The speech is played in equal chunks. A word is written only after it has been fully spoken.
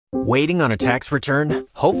Waiting on a tax return?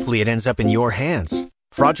 Hopefully it ends up in your hands.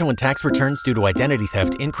 Fraudulent tax returns due to identity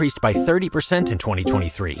theft increased by 30% in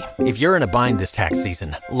 2023. If you're in a bind this tax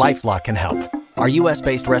season, LifeLock can help. Our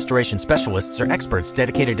U.S.-based restoration specialists are experts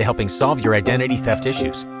dedicated to helping solve your identity theft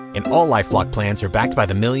issues. And all LifeLock plans are backed by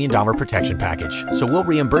the $1 Million Protection Package. So we'll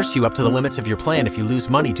reimburse you up to the limits of your plan if you lose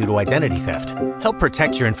money due to identity theft. Help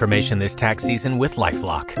protect your information this tax season with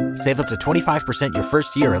LifeLock. Save up to 25% your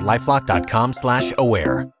first year at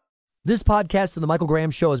LifeLock.com/aware. This podcast of The Michael Graham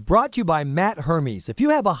Show is brought to you by Matt Hermes. If you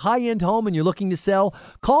have a high-end home and you're looking to sell,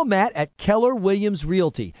 call Matt at Keller Williams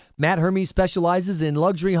Realty. Matt Hermes specializes in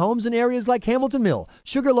luxury homes in areas like Hamilton Mill,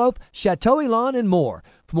 Sugarloaf, Chateau Elan, and more.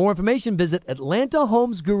 For more information, visit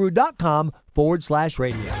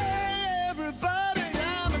AtlantaHomesGuru.com/radio.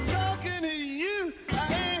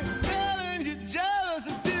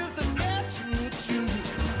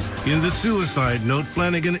 In the suicide note,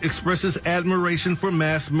 Flanagan expresses admiration for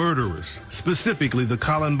mass murderers, specifically the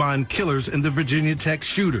Columbine killers and the Virginia Tech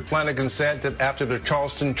shooter. Flanagan said that after the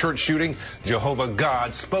Charleston church shooting, Jehovah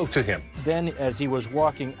God spoke to him. Then, as he was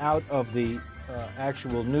walking out of the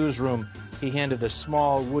actual newsroom, he handed a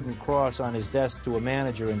small wooden cross on his desk to a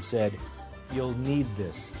manager and said, "You'll need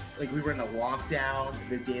this." Like, we were in a lockdown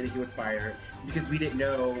the day that he was fired because we didn't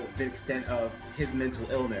know the extent of his mental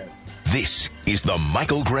illness. This is the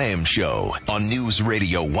Michael Graham Show on News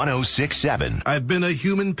Radio 106.7. I've been a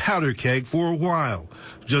human powder keg for a while,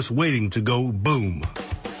 just waiting to go boom.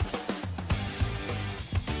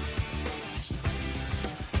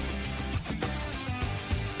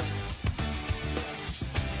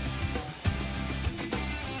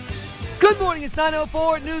 Good morning, it's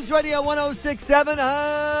 9:04 at News Radio 106.7.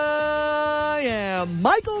 I am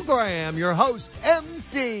Michael Graham, your host,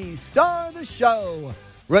 MC, star of the show,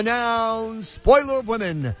 renowned spoiler of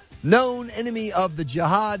women, known enemy of the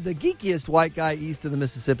jihad, the geekiest white guy east of the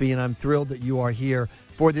Mississippi, and I'm thrilled that you are here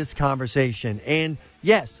for this conversation. And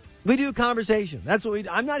yes, we do conversation. That's what we do.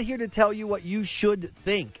 I'm not here to tell you what you should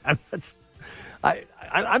think. I'm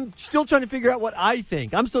still trying to figure out what I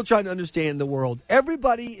think. I'm still trying to understand the world.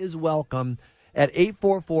 Everybody is welcome at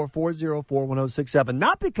 844-404-1067.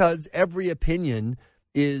 Not because every opinion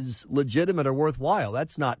is legitimate or worthwhile.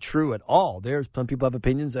 That's not true at all. There's some people have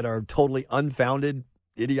opinions that are totally unfounded,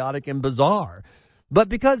 idiotic, and bizarre. But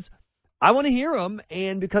because I want to hear them,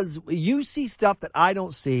 and because you see stuff that I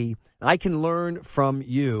don't see, I can learn from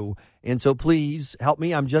you. And so please help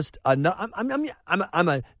me. I'm just I'm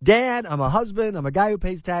a dad. I'm a husband. I'm a guy who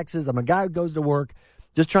pays taxes. I'm a guy who goes to work,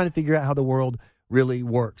 just trying to figure out how the world really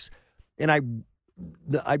works. And I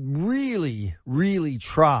really, really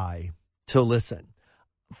try to listen.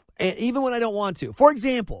 And even when I don't want to. For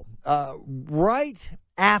example, right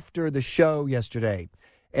after the show yesterday,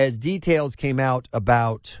 as details came out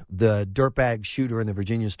about the dirtbag shooter in the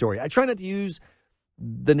Virginia story, I try not to use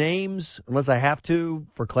the names unless I have to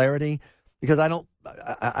for clarity, because I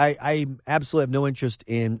absolutely have no interest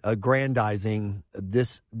in aggrandizing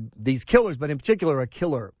these killers, but in particular a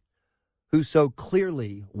killer who so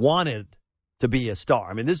clearly wanted to be a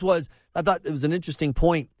star. I mean, I thought it was an interesting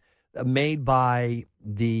point made by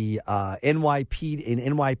the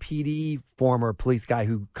NYPD former police guy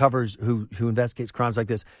who investigates crimes like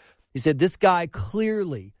this. He said this guy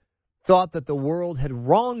clearly thought that the world had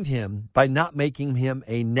wronged him by not making him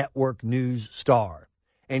a network news star.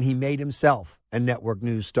 And he made himself a network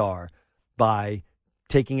news star by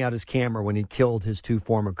taking out his camera when he killed his two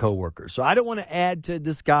former coworkers. So I don't want to add to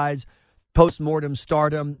this guy's post-mortem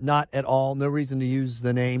stardom, not at all. No reason to use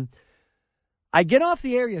the name. I get off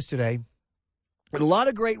the air yesterday, and a lot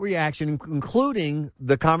of great reaction, including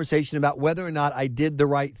the conversation about whether or not I did the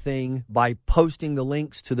right thing by posting the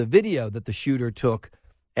links to the video that the shooter took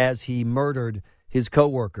as he murdered his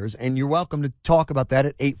coworkers. And you're welcome to talk about that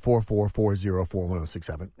at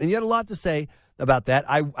 844-404-1067. And you had a lot to say about that.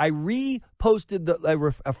 I reposted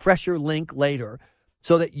a fresher link later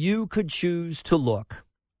so that you could choose to look.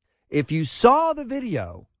 If you saw the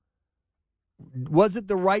video, was it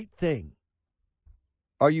the right thing?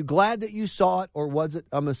 Are you glad that you saw it, or was it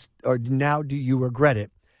or now do you regret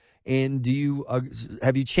it? And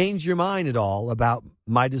have you changed your mind at all about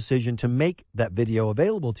my decision to make that video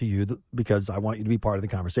available to you? Because I want you to be part of the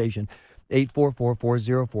conversation.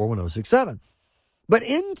 844-404-1067. But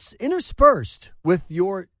interspersed with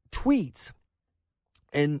your tweets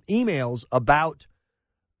and emails about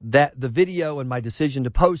the video and my decision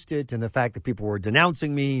to post it, and the fact that people were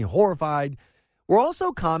denouncing me, horrified, were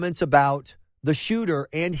also comments about the shooter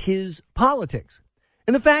and his politics.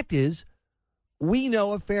 And the fact is, we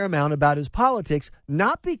know a fair amount about his politics,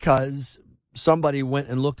 not because somebody went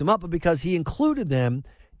and looked him up, but because he included them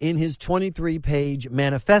in his 23-page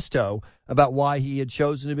manifesto about why he had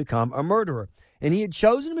chosen to become a murderer. And he had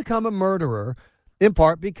chosen to become a murderer in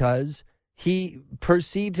part because he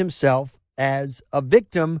perceived himself as a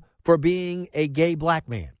victim for being a gay black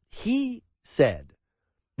man. He said,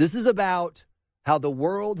 this is about how the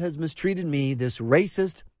world has mistreated me, this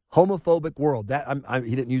racist, homophobic world. That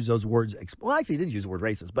he didn't use those words. Well, actually, he did use the word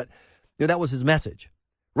racist, but that was his message.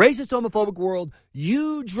 Racist, homophobic world,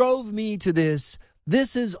 you drove me to this.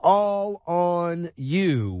 This is all on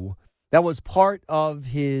you. That was part of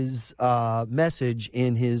his message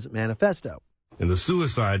in his manifesto. In the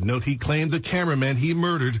suicide note, he claimed the cameraman he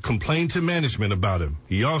murdered complained to management about him.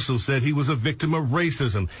 He also said he was a victim of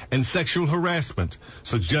racism and sexual harassment,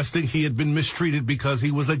 suggesting he had been mistreated because he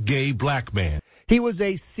was a gay black man. He was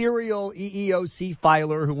a serial EEOC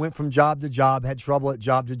filer who went from job to job, had trouble at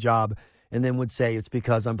job to job, and then would say it's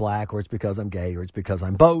because I'm black or it's because I'm gay or it's because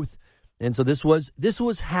I'm both. And so this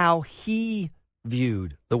was how he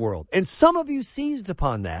viewed the world. And some of you seized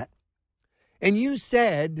upon that, and you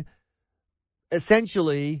said,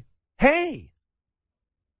 essentially, hey,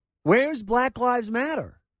 where's Black Lives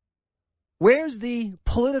Matter? Where's the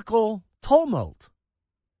political tumult?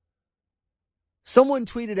 Someone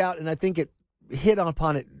tweeted out, and I think it hit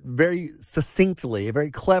upon it very succinctly, a very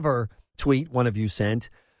clever tweet one of you sent.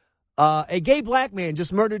 A gay black man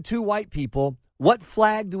just murdered 2 white people. What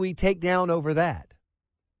flag do we take down over that?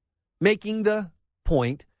 Making the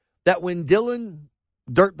point that when Dylan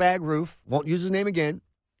Dirtbag Roof, won't use his name again,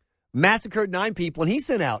 massacred 9 people, and he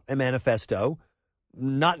sent out a manifesto,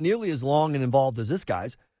 not nearly as long and involved as this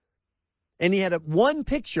guy's, and he had one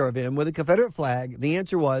picture of him with a Confederate flag. The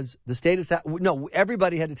answer was the state of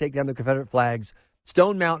everybody had to take down the Confederate flags.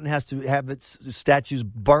 Stone Mountain has to have its statues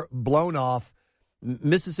blown off.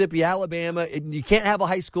 Mississippi, Alabama, you can't have a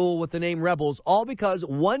high school with the name Rebels, all because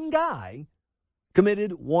one guy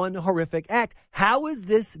committed one horrific act. How is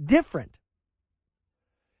this different?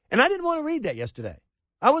 And I didn't want to read that yesterday.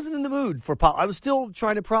 I wasn't in the mood for I was still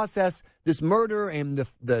trying to process this murder and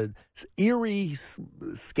the eerie,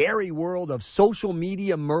 scary world of social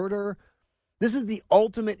media murder. This is the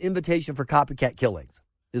ultimate invitation for copycat killings,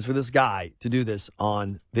 is for this guy to do this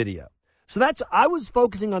on video. So I was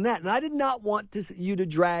focusing on that, and I did not want you to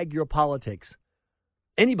drag your politics,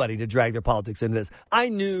 anybody to drag their politics into this. I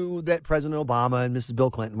knew that President Obama and Mrs. Bill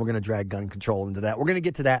Clinton were going to drag gun control into that. We're going to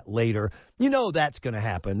get to that later. You know that's going to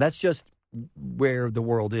happen. That's just where the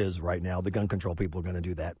world is right now. The gun control people are going to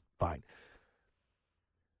do that. Fine.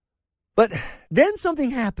 But then something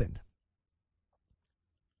happened.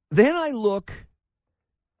 Then I look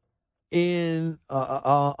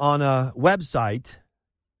on a website,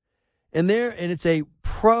 and it's a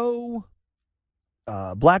pro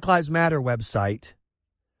Black Lives Matter website,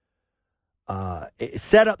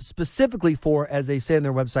 set up specifically for, as they say on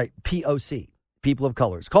their website, POC, people of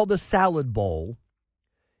color. It's called the Salad Bowl.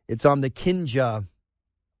 It's on the Kinja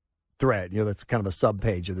thread. That's kind of a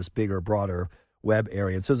sub-page of this bigger, broader web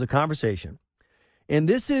area. And so it's a conversation. And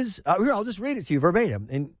this is, here, I'll just read it to you verbatim.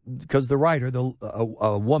 And because the writer,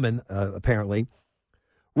 a woman, apparently,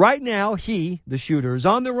 right now, the shooter, is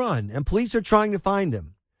on the run, and police are trying to find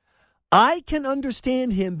him. I can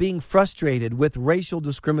understand him being frustrated with racial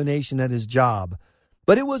discrimination at his job,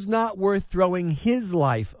 but it was not worth throwing his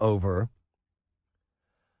life over.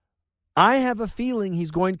 I have a feeling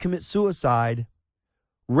he's going to commit suicide.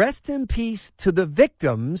 Rest in peace to the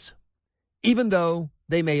victims, even though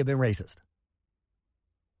they may have been racist.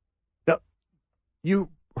 Now, you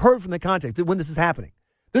heard from the context that when this is happening.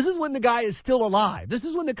 This is when the guy is still alive. This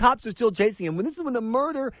is when the cops are still chasing him. This is when the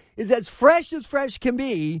murder is as fresh can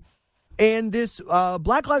be. And this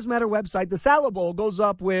Black Lives Matter website, the Salad Bowl, goes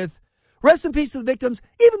up with rest in peace to the victims,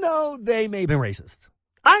 even though they may have been racist.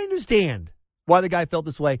 I understand why the guy felt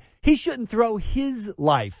this way. He shouldn't throw his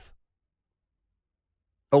life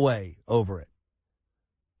away over it.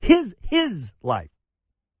 His life.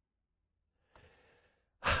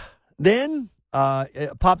 Then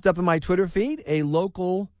it popped up in my Twitter feed, a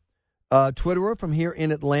local Twitterer from here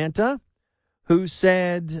in Atlanta who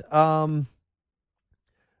said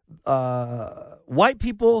white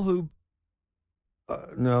people who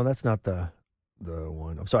no, that's not the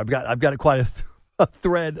one. I'm sorry. I've got quite a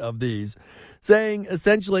thread of these saying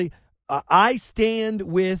essentially, I stand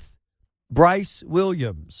with Bryce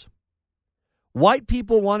Williams. White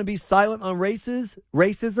people want to be silent on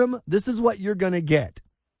racism. This is what you're going to get.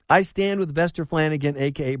 I stand with Vester Flanagan,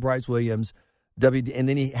 a.k.a. Bryce Williams, and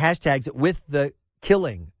then he hashtags it with the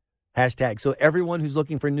killing hashtag. So everyone who's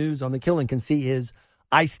looking for news on the killing can see his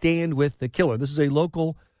I stand with the killer. This is a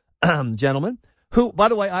local gentleman who, by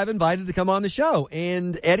the way, I've invited to come on the show.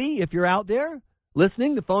 And Eddie, if you're out there,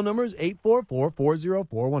 listening. The phone number is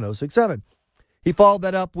 844-404-1067. He followed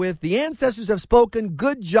that up with, the ancestors have spoken.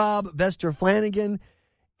 Good job, Vester Flanagan.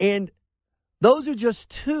 And those are just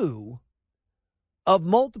two of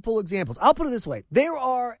multiple examples. I'll put it this way. There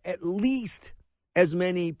are at least as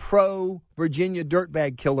many pro-Virginia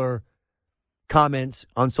dirtbag killer comments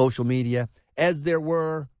on social media as there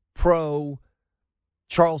were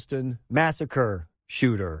pro-Charleston massacre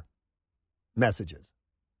shooter messages.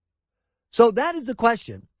 So that is the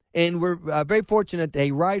question. And we're very fortunate,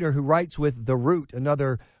 a writer who writes with The Root,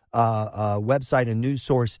 another website and news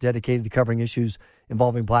source dedicated to covering issues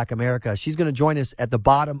involving Black America. She's going to join us at the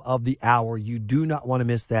bottom of the hour. You do not want to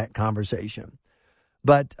miss that conversation.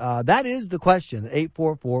 But that is the question,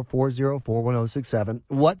 844-404-1067.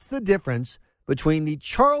 What's the difference between the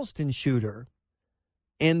Charleston shooter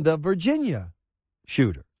and the Virginia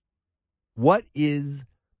shooter? What is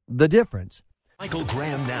the difference? Michael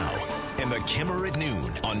Graham now, and the Kimmer at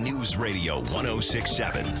noon on News Radio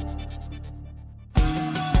 1067.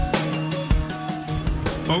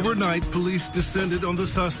 Overnight, police descended on the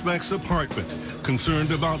suspect's apartment,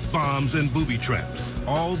 concerned about bombs and booby traps.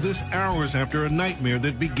 All this hours after a nightmare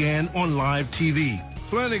that began on live TV.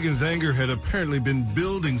 Flanagan's anger had apparently been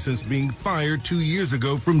building since being fired 2 years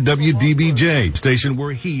ago from WDBJ, station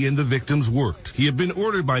where he and the victims worked. He had been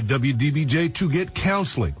ordered by WDBJ to get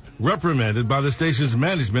counseling, reprimanded by the station's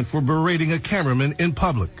management for berating a cameraman in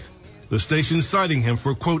public. The station citing him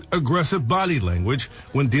for, quote, aggressive body language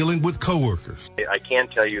when dealing with coworkers. I can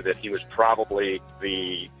tell you that he was probably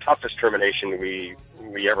the toughest termination we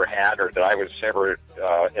ever had, or that I was ever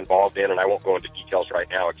involved in, and I won't go into details right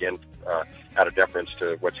now, again, out of deference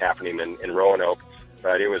to what's happening in Roanoke.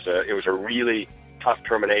 But it was a really tough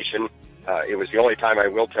termination. It was the only time, I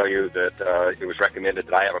will tell you, that it was recommended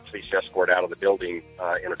that I have a police escort out of the building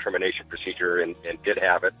in a termination procedure, and did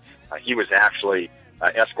have it. He was actually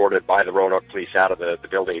escorted by the Roanoke police out of the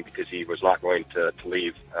building because he was not going to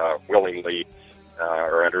leave willingly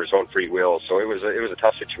or under his own free will. So it was a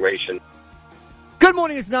tough situation. Good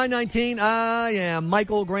morning, it's 9:19. I am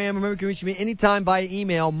Michael Graham. Remember, you can reach me anytime via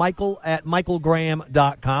email,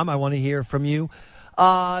 michael@michaelgraham.com. I want to hear from you.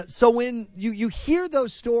 So when you hear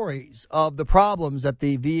those stories of the problems that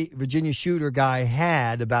the Virginia shooter guy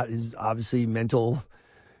had about his, obviously, mental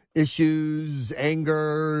issues,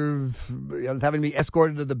 anger, having to be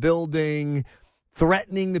escorted to the building,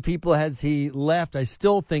 threatening the people as he left, I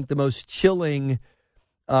still think the most chilling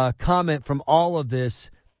comment from all of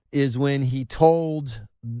this is when he told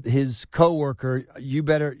his coworker,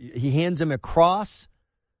 he hands him a cross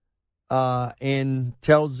and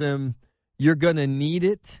tells him, you're going to need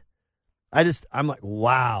it. I'm like,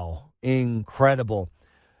 wow, incredible.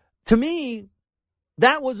 To me,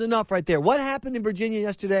 that was enough right there. What happened in Virginia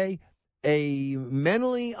yesterday? A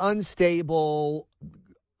mentally unstable,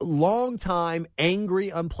 long-time, angry,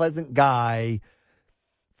 unpleasant guy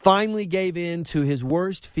finally gave in to his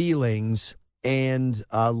worst feelings and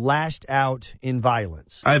lashed out in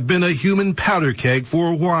violence. I've been a human powder keg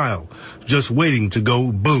for a while, just waiting to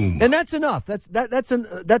go boom. And that's enough. That's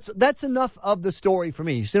enough of the story for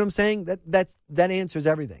me. You see what I'm saying? That answers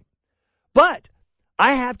everything. But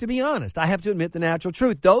I have to be honest. I have to admit the natural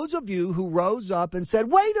truth. Those of you who rose up and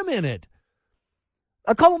said, wait a minute.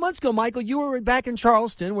 A couple months ago, Michael, you were back in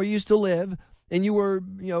Charleston where you used to live, and you were,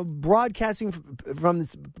 broadcasting from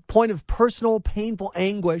this point of personal, painful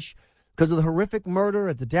anguish because of the horrific murder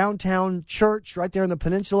at the downtown church right there in the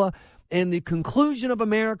peninsula. And the conclusion of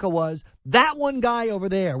America was that one guy over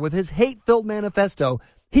there with his hate-filled manifesto,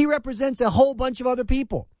 he represents a whole bunch of other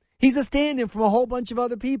people. He's a stand-in from a whole bunch of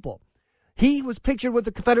other people. He was pictured with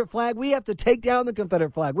the Confederate flag. We have to take down the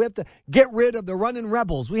Confederate flag. We have to get rid of the running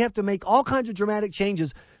rebels. We have to make all kinds of dramatic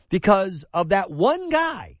changes because of that one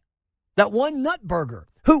guy, that one nutburger,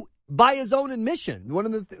 who, by his own admission, one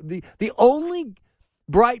of the only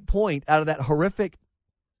bright point out of that horrific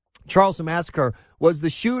Charleston massacre was the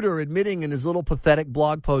shooter admitting in his little pathetic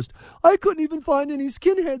blog post, I couldn't even find any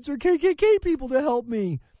skinheads or KKK people to help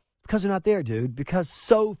me. Because they're not there, dude. Because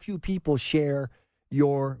so few people share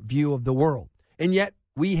your view of the world. And yet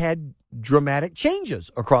we had dramatic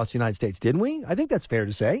changes across the United States, didn't we? I think that's fair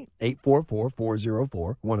to say.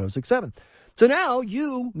 844-404-1067. So now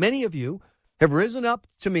many of you, have risen up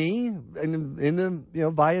to me in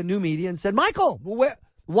the via new media and said, Michael,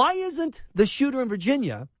 why isn't the shooter in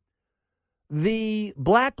Virginia the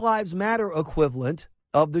Black Lives Matter equivalent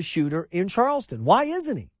of the shooter in Charleston? Why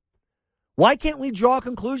isn't he? Why can't we draw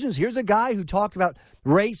conclusions? Here's a guy who talked about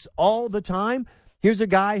race all the time. Here's a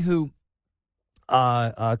guy who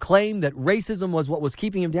claimed that racism was what was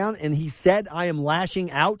keeping him down, and he said, I am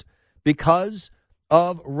lashing out because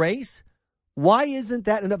of race. Why isn't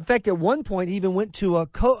that? And in fact, at one point, he even went to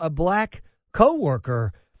a black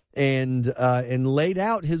coworker and laid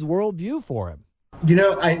out his worldview for him. You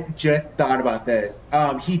know, I just thought about this.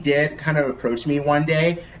 He did kind of approach me one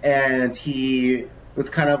day, and he was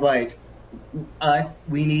kind of like,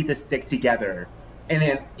 we need to stick together. And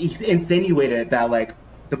then he insinuated that, like,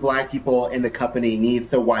 the black people in the company needs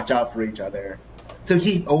to watch out for each other. So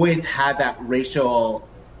he always had that racial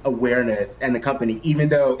awareness in the company, even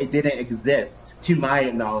though it didn't exist, to my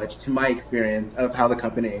knowledge, to my experience of how the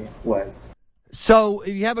company was. So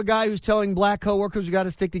you have a guy who's telling black coworkers you got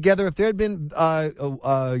to stick together. If there had been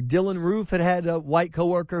Dylan Roof had a white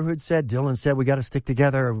coworker who had said, Dylan said we got to stick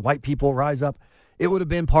together, white people rise up, it would have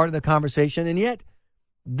been part of the conversation. And yet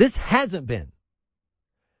this hasn't been.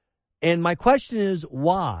 And my question is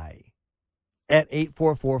why at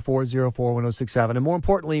 844-404-1067. And more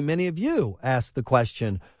importantly, many of you asked the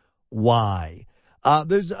question, why?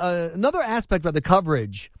 There's another aspect of the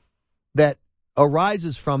coverage that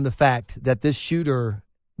arises from the fact that this shooter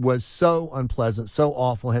was so unpleasant, so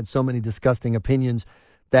awful, had so many disgusting opinions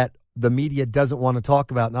that the media doesn't want to talk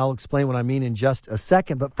about. And I'll explain what I mean in just a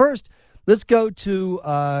second. But first, let's go to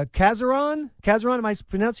Kazaron. Kazaron, am I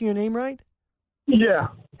pronouncing your name right? Yeah.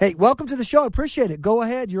 Hey, welcome to the show. I appreciate it. Go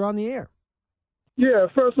ahead. You're on the air. Yeah,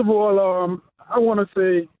 first of all, I want to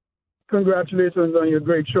say congratulations on your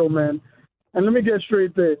great show, man. And let me get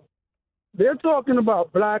straight to it. They're talking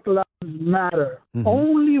about Black Lives Matter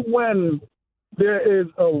only when there is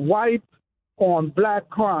a white on black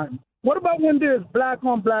crime. What about when there's black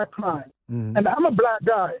on black crime? And I'm a black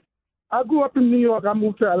guy. I grew up in New York. I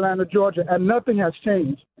moved to Atlanta, Georgia, and nothing has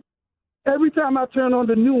changed. Every time I turn on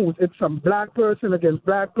the news, it's some black person against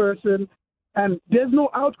black person, and there's no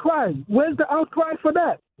outcry. Where's the outcry for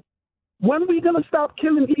that? When are we going to stop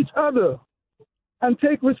killing each other and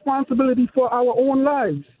take responsibility for our own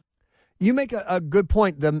lives? You make a good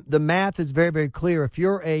point. The math is very, very clear. If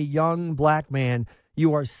you're a young black man,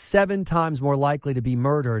 you are 7 times more likely to be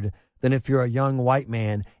murdered than if you're a young white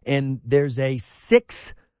man. And there's a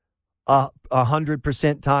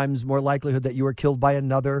 100% times more likelihood that you are killed by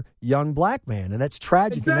another young black man. And that's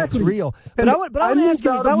tragic and that's real. But I want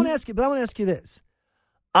to ask you this.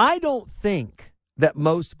 I don't think that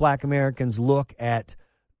most black Americans look at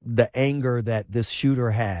the anger that this shooter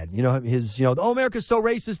had. Oh, America's so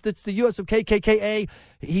racist. It's the U.S. of KKKA.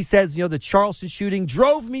 He says, the Charleston shooting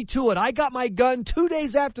drove me to it. I got my gun 2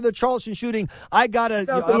 days after the Charleston shooting. I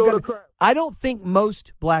don't think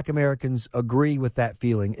most black Americans agree with that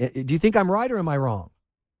feeling. Do you think I'm right or am I wrong?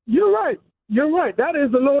 You're right. You're right. That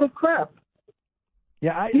is a load of crap.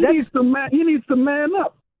 Yeah, he needs to man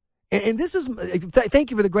up. And this is, thank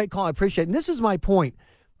you for the great call. I appreciate it. And this is my point.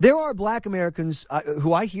 There are black Americans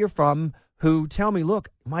who I hear from who tell me, look,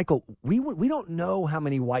 Michael, we don't know how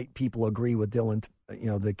many white people agree with Dylan,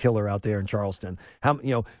 the killer out there in Charleston. How,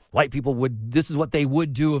 white people this is what they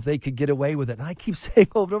would do if they could get away with it. And I keep saying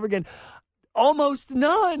over and over again, almost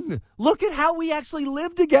none. Look at how we actually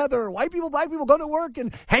live together. White people, black people going to work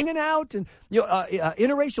and hanging out, and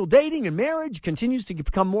interracial dating and marriage continues to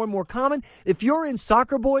become more and more common. If you're in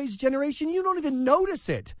Soccer Boy's generation, you don't even notice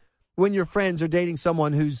it when your friends are dating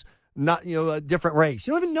someone who's not, a different race.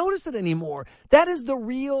 You don't even notice it anymore. That is the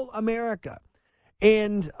real America.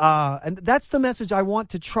 And that's the message I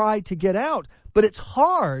want to try to get out. But it's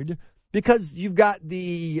hard because you've got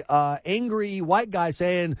the angry white guy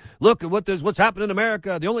saying, look at what's happening in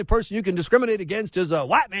America. The only person you can discriminate against is a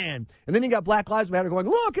white man. And then you got Black Lives Matter going,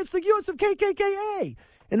 look, it's the U.S. of KKKA.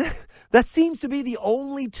 And that seems to be the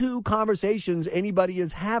only two conversations anybody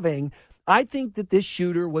is having. I think that this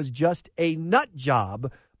shooter was just a nut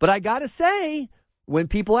job. But I got to say, when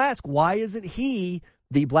people ask, why isn't he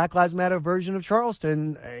the Black Lives Matter version of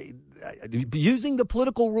Charleston, using the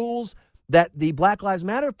political rules that the Black Lives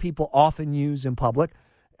Matter people often use in public,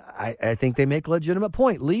 I think they make a legitimate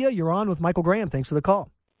point. Leah, you're on with Michael Graham. Thanks for the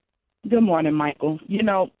call. Good morning, Michael.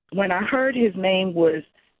 When I heard his name was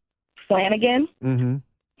Flanagan,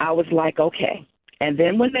 I was like, okay. And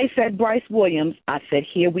then when they said Bryce Williams, I said,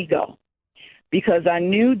 here we go. Because I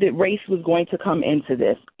knew that race was going to come into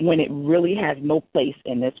this when it really has no place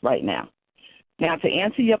in this right now. Now, to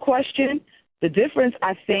answer your question, the difference,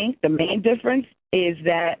 I think, the main difference is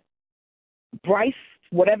that Bryce,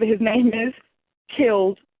 whatever his name is,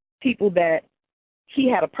 killed people that he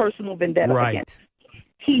had a personal vendetta against.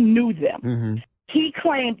 He knew them. He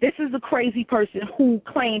claimed, this is a crazy person who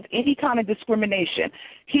claimed any kind of discrimination.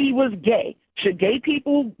 He was gay. Should gay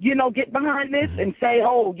people, get behind this and say,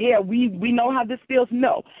 oh, yeah, we know how this feels?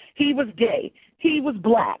 No. He was gay. He was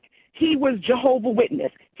black. He was Jehovah's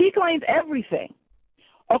Witness. He claimed everything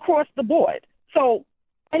across the board. So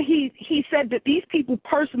And he said that these people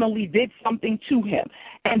personally did something to him,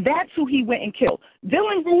 and that's who he went and killed.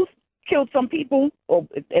 Dylan Ruth killed some people, or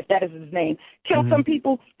if that is his name, killed some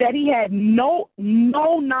people that he had no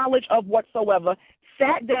knowledge of whatsoever,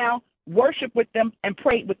 sat down, worshiped with them, and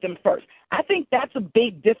prayed with them first. I think that's a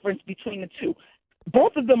big difference between the two.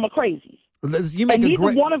 Both of them are crazy. You make and a neither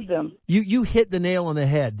great, one of them. You hit the nail on the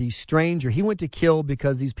head. The stranger, he went to kill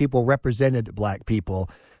because these people represented black people.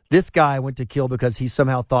 This guy went to kill because he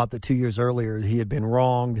somehow thought that 2 years earlier he had been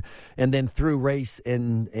wronged, and then threw race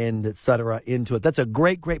and et cetera into it. That's a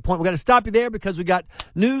great point. We're going to stop you there because we got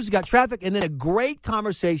news, we got traffic, and then a great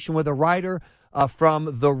conversation with a writer from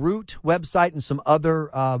the Root website and some other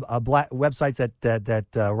black websites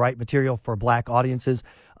that write material for black audiences.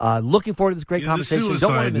 Looking forward to this great conversation. The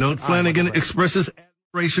suicide note, Flanagan expresses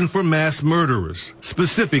admiration for mass murderers,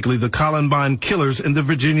 specifically the Columbine killers and the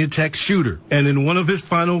Virginia Tech shooter. And in one of his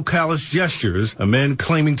final callous gestures, a man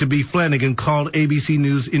claiming to be Flanagan called ABC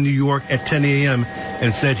News in New York at 10 a.m.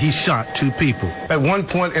 and said he shot 2 people. At one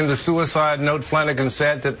point in the suicide note, Flanagan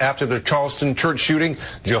said that after the Charleston church shooting,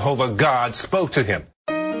 Jehovah God spoke to him.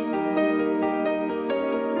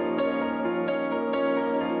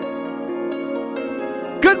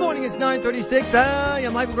 Good morning, it's 9:36. I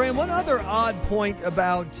am Michael Graham. One other odd point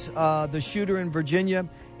about the shooter in Virginia.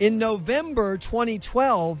 In November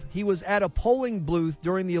 2012, he was at a polling booth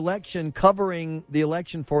during the election, covering the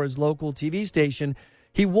election for his local TV station.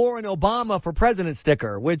 He wore an Obama for President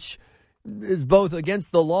sticker, which is both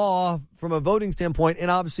against the law from a voting standpoint and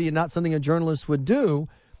obviously not something a journalist would do.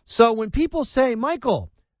 So when people say, Michael,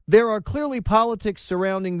 there are clearly politics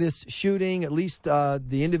surrounding this shooting, at least the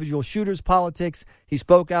individual shooter's politics. He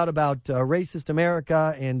spoke out about racist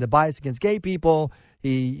America and the bias against gay people.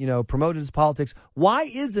 He, promoted his politics. Why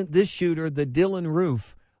isn't this shooter the Dylan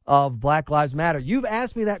Roof of Black Lives Matter? You've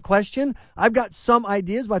asked me that question. I've got some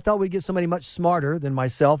ideas, but I thought we'd get somebody much smarter than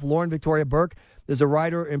myself. Lauren Victoria Burke is a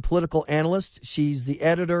writer and political analyst. She's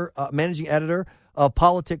the managing editor of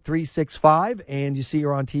Politic 365, and you see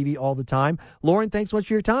her on TV all the time. Lauren, thanks so much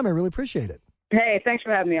for your time. I really appreciate it. Hey, thanks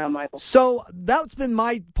for having me on, Michael. So that's been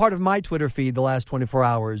my part of my Twitter feed the last 24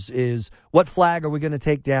 hours is what flag are we going to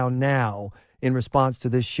take down now in response to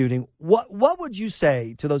this shooting? What would you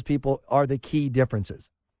say to those people are the key differences?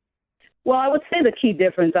 Well, I would say the key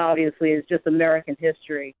difference, obviously, is just American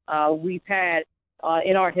history. We've had,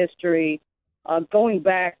 in our history, going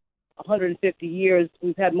back 150 years,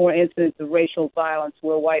 we've had more incidents of racial violence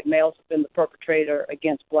where white males have been the perpetrator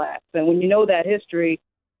against blacks. And when you know that history,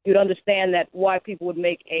 you'd understand that why people would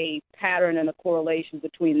make a pattern and a correlation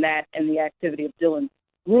between that and the activity of Dylan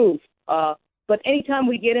Roof. But anytime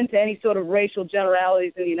we get into any sort of racial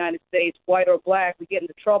generalities in the United States, white or black, we get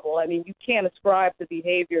into trouble. I mean, you can't ascribe the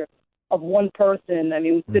behavior of one person. I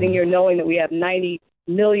mean, we're sitting here knowing that we have 90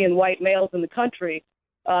 million white males in the country.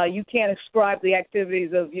 You can't ascribe the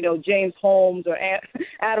activities of, James Holmes or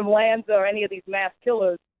Adam Lanza or any of these mass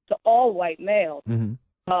killers to all white males.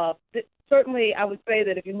 Certainly, I would say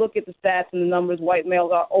that if you look at the stats and the numbers, white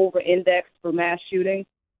males are over-indexed for mass shootings,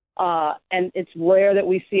 and it's rare that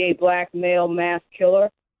we see a black male mass killer.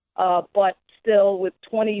 But still, with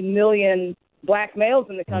 20 million black males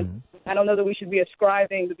in the country, I don't know that we should be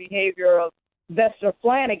ascribing the behavior of Vester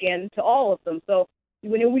Flanagan to all of them. So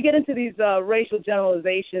when we get into these racial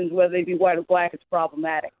generalizations, whether they be white or black, it's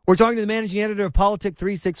problematic. We're talking to the managing editor of Politic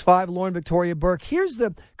 365, Lauren Victoria Burke. Here's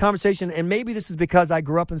the conversation, and maybe this is because I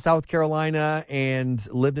grew up in South Carolina and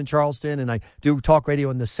lived in Charleston, and I do talk radio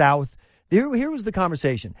in the South. Here was the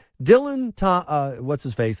conversation. Dylan,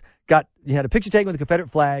 he had a picture taken with a Confederate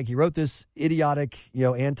flag. He wrote this idiotic,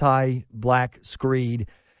 anti-black screed,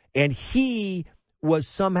 and he was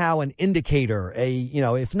somehow an indicator,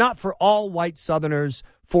 if not for all white Southerners,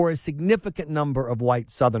 for a significant number of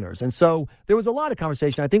white Southerners. And so there was a lot of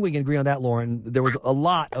conversation. I think we can agree on that, Lauren. There was a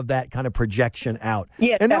lot of that kind of projection out.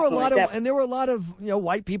 Yeah, and there were a lot of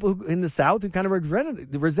white people in the South who kind of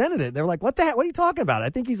resented it. They were like, "What the heck? What are you talking about? I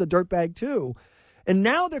think he's a dirtbag too." And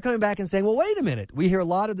now they're coming back and saying, "Well, wait a minute. We hear a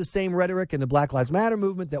lot of the same rhetoric in the Black Lives Matter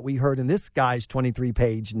movement that we heard in this guy's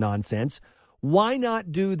 23-page nonsense. Why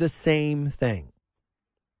not do the same thing?"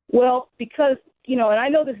 Well, because, and I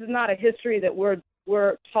know this is not a history that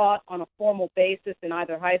we're taught on a formal basis in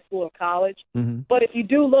either high school or college, but if you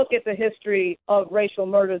do look at the history of racial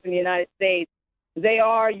murders in the United States, they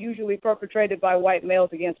are usually perpetrated by white males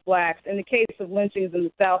against blacks. In the case of lynchings in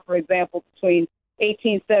the South, for example, between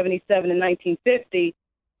 1877 and 1950,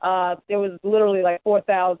 there was literally like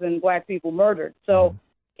 4,000 black people murdered. So,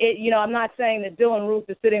 I'm not saying that Dylan Roof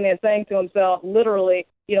is sitting there saying to himself, literally,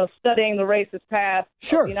 studying the racist past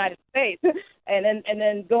of the United States and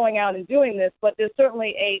then going out and doing this. But there's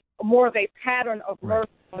certainly more of a pattern of murder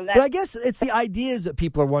on that. But I guess it's the ideas that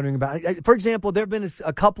people are wondering about. For example, there have been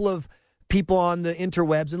a couple of people on the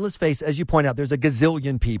interwebs, and let's face it, as you point out, there's a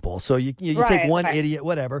gazillion people. So you take one idiot,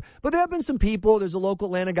 whatever. But there have been some people. There's a local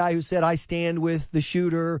Atlanta guy who said, I stand with the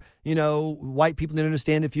shooter. White people didn't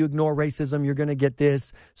understand if you ignore racism, you're going to get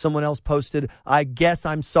this. Someone else posted, I guess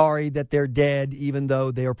I'm sorry that they're dead, even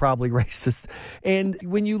though they are probably racist. And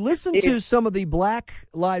when you listen to some of the Black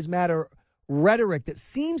Lives Matter rhetoric that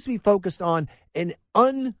seems to be focused on an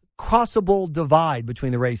uncrossable divide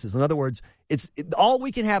between the races. In other words, all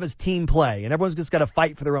we can have is team play, and everyone's just got to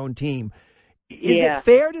fight for their own team. Is it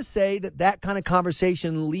fair to say that kind of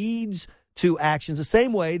conversation leads to actions the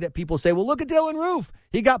same way that people say, well, look at Dylan Roof.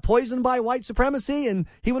 He got poisoned by white supremacy, and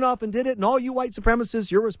he went off and did it, and all you white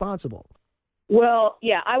supremacists, you're responsible. Well,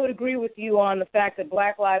 yeah, I would agree with you on the fact that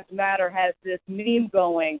Black Lives Matter has this meme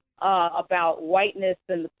going about whiteness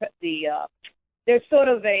and there's sort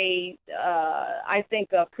of I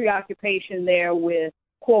think, a preoccupation there with,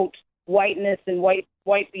 quote, whiteness and white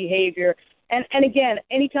behavior. And again,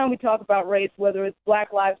 anytime we talk about race, whether it's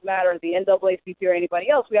Black Lives Matter, the NAACP, or anybody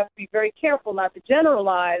else, we have to be very careful not to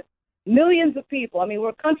generalize millions of people. I mean, we're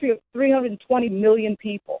a country of 320 million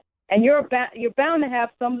people. And you're bound to have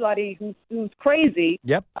somebody who's crazy,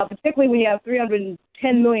 particularly when you have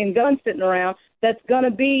 310 million guns sitting around, that's going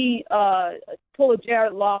to be pull a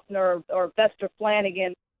Jared Loughner or Bester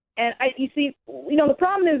Flanagan. And you see, the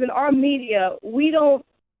problem is in our media, we don't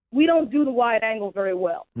do the wide angle very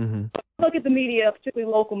well. Mm-hmm. Look at the media, particularly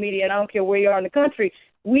local media, and I don't care where you are in the country,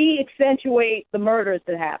 we accentuate the murders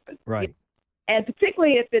that happen. Right. And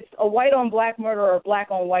particularly if it's a white-on-black murder or a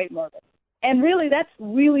black-on-white murder. And really, that's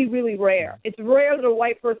really, really rare. It's rare that a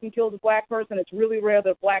white person kills a black person. It's really rare that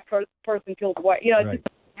a black person kills a white. It just doesn't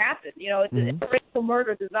happen. It's racial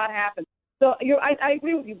murder does not happen. So I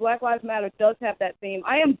agree with you. Black Lives Matter does have that theme.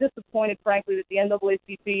 I am disappointed, frankly, that the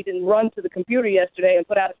NAACP didn't run to the computer yesterday and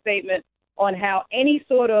put out a statement on how any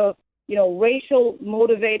sort of, racial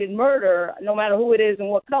motivated murder, no matter who it is and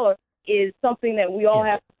what color, is something that we all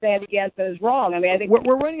have to stand against and is wrong. I mean, I think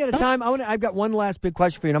we're running out of time. I've got one last big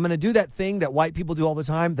question for you. And I'm going to do that thing that white people do all the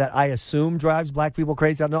time that I assume drives black people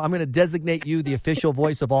crazy. I'm going to designate you the official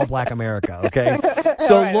voice of all Black America. Okay.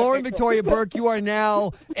 So Lauren Victoria Burke, you are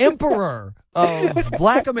now emperor of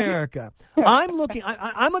Black America.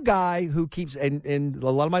 I'm a guy who keeps, and a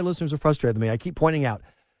lot of my listeners are frustrated with me. I keep pointing out,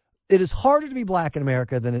 it is harder to be black in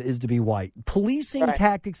America than it is to be white. Policing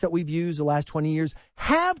tactics that we've used the last 20 years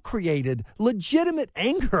have created legitimate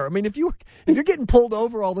anger. I mean, if you're getting pulled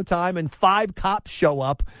over all the time and 5 cops show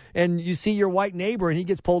up and you see your white neighbor and he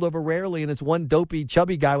gets pulled over rarely and it's one dopey,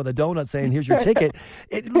 chubby guy with a donut saying, here's your ticket.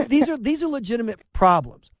 These are legitimate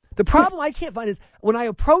problems. The problem I can't find is when I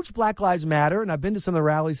approach Black Lives Matter, and I've been to some of the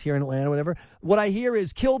rallies here in Atlanta, whatever, what I hear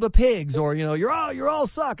is kill the pigs or, you're all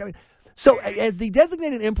suck. I mean, so as the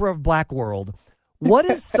designated emperor of Black world, what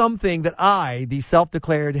is something that I, the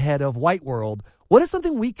self-declared head of white world, what is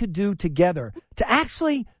something we could do together to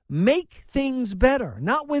actually make things better?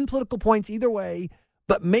 Not win political points either way,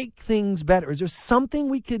 but make things better. Is there something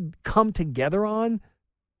we could come together on?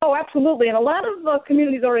 Oh, absolutely. And a lot of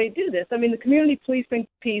communities already do this. I mean, the community policing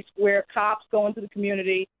piece where cops go into the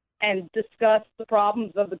community and discuss the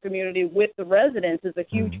problems of the community with the residents is a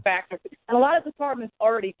huge factor. And a lot of departments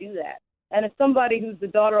already do that. And as somebody who's the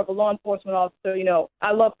daughter of a law enforcement officer,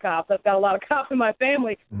 I love cops. I've got a lot of cops in my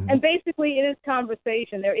family. And basically it is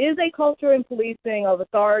conversation. There is a culture in policing of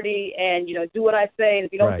authority and, do what I say. And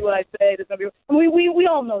if you don't do what I say, there's going to be... I mean, we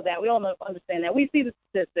all know that. We all understand that. We see the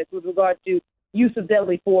statistics with regard to use of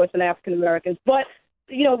deadly force in African Americans. But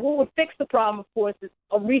what would fix the problem, of course, is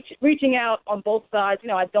reaching out on both sides.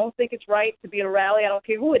 I don't think it's right to be at a rally, I don't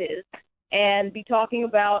care who it is, and be talking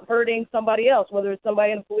about hurting somebody else, whether it's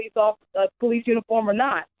somebody in a police uniform or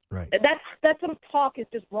not. Right. That sort of talk is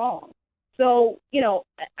just wrong. So,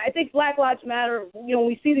 I think Black Lives Matter, when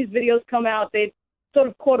we see these videos come out, they've sort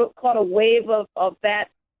of caught a wave of that,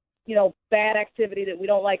 bad activity that we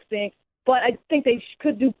don't like seeing. But I think they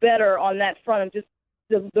could do better on that front of just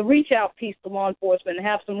the reach-out piece to law enforcement and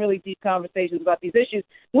have some really deep conversations about these issues,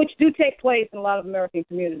 which do take place in a lot of American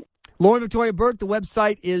communities. Lauren Victoria Burke, the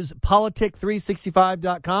website is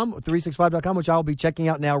politic365.com, which I'll be checking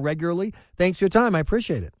out now regularly. Thanks for your time. I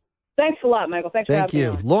appreciate it. Thanks a lot, Michael. Thanks for having me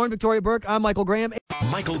on. Thank you. Lauren Victoria Burke, I'm Michael Graham.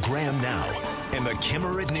 Michael Graham now, and the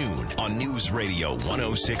Kimmer at noon on News Radio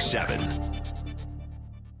 106.7.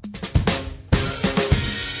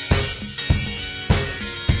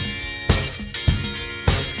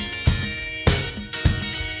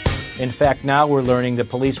 In fact, now we're learning the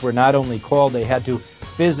police were not only called, they had to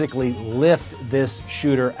physically lift this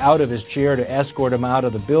shooter out of his chair to escort him out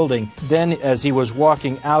of the building. Then, as he was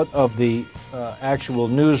walking out of the actual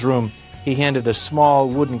newsroom, he handed a small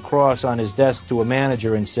wooden cross on his desk to a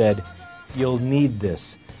manager and said, "You'll need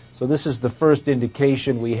this." So this is the first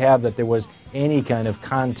indication we have that there was any kind of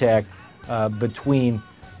contact between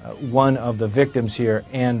one of the victims here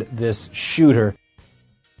and this shooter.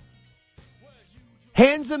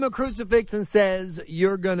 Hands him a crucifix and says,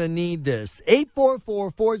 "You're going to need this."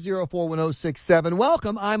 844-404-1067.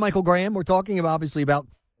 Welcome. I'm Michael Graham. We're talking obviously about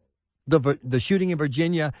the shooting in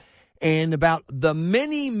Virginia and about the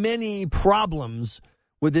many, many problems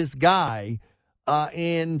with this guy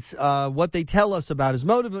and what they tell us about his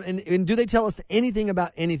motive. And do they tell us anything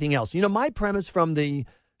about anything else? You know, my premise from the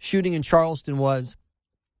shooting in Charleston was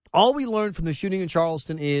all we learned from the shooting in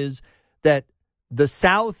Charleston is that the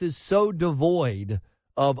South is so devoid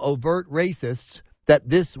of overt racists that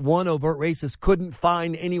this one overt racist couldn't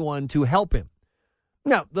find anyone to help him.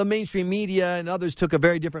 Now, the mainstream media and others took a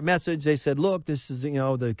very different message. They said, look, this is,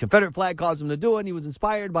 the Confederate flag caused him to do it. And he was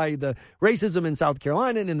inspired by the racism in South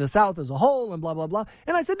Carolina and in the South as a whole and blah, blah, blah.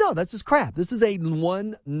 And I said, no, that's just crap. This is a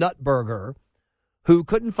one nutburger who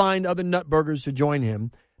couldn't find other nutburgers to join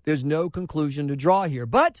him. There's no conclusion to draw here.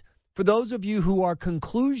 But for those of you who are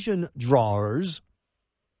conclusion drawers,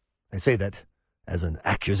 I say that as an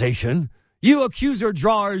accusation, you accuser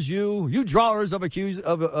drawers, you drawers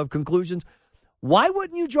of conclusions, why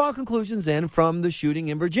wouldn't you draw conclusions then from the shooting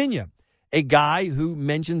in Virginia? A guy who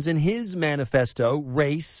mentions in his manifesto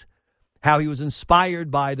race, how he was inspired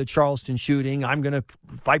by the Charleston shooting. I'm going to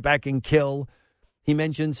fight back and kill. He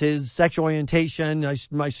mentions his sexual orientation,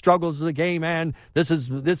 my struggles as a gay man. This is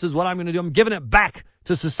what I'm going to do. I'm giving it back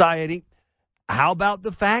to society. How about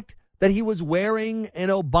the fact that he was wearing an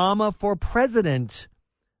Obama for president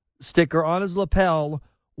sticker on his lapel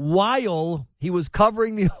while he was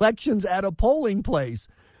covering the elections at a polling place?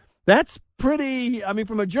 That's pretty,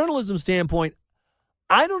 from a journalism standpoint,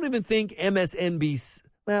 I don't even think MSNBC,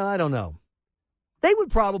 well, I don't know. They'll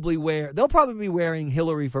probably be wearing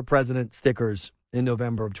Hillary for president stickers in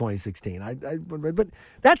November of 2016. But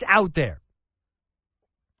that's out there.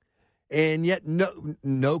 And yet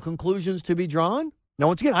no conclusions to be drawn. Now,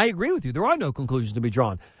 once again, I agree with you. There are no conclusions to be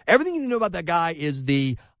drawn. Everything you need to know about that guy is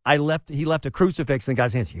he left a crucifix in the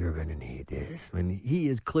guy's hands. You're going to need this. He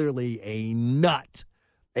is clearly a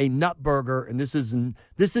nutburger, and this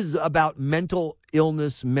is about mental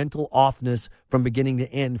illness, mental offness from beginning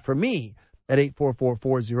to end for me at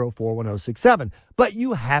 844-404-1067. But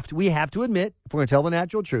we have to admit, if we're going to tell the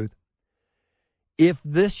natural truth, if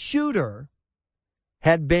this shooter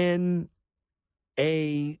had been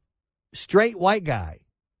a straight white guy,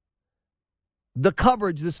 the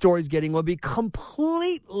coverage the story's getting will be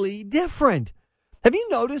completely different. Have you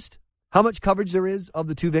noticed how much coverage there is of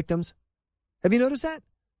the two victims? Have you noticed that?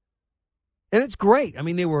 And it's great.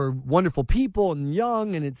 They were wonderful people and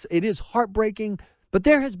young, and it is heartbreaking, but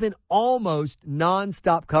there has been almost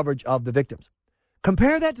nonstop coverage of the victims.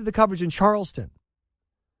 Compare that to the coverage in Charleston.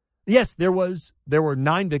 Yes, there were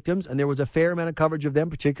 9 victims, and there was a fair amount of coverage of them,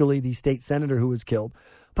 particularly the state senator who was killed.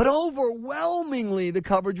 But overwhelmingly, the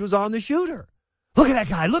coverage was on the shooter. Look at that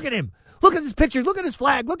guy. Look at him. Look at his pictures. Look at his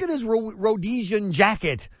flag. Look at his Rhodesian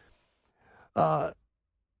jacket.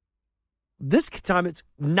 This time there's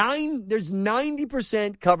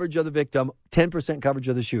 90% coverage of the victim, 10% coverage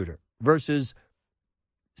of the shooter, versus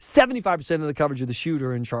 75% of the coverage of the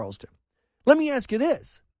shooter in Charleston. Let me ask you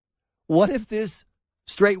this. What if this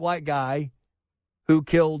straight white guy who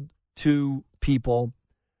killed 2 people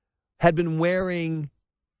had been wearing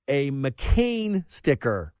a McCain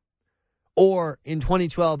sticker, or in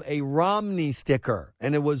 2012 a Romney sticker,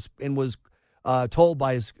 and it was told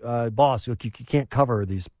by his boss, look, you can't cover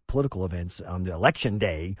these political events on the election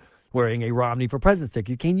day wearing a Romney for president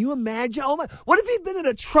sticker. Can you imagine? Oh my! What if he'd been at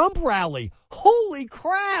a Trump rally? Holy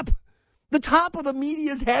crap! The top of the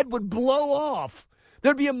media's head would blow off.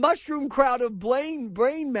 There'd be a mushroom crowd of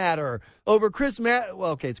brain matter over Chris Matthews.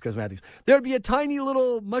 Well, okay, it's Chris Matthews. There'd be a tiny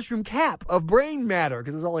little mushroom cap of brain matter,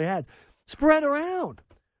 because that's all he had, spread around.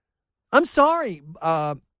 I'm sorry.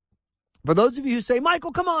 For those of you who say,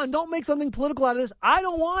 Michael, come on, don't make something political out of this. I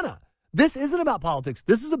don't want to. This isn't about politics.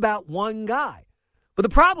 This is about one guy. But the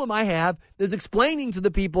problem I have is explaining to the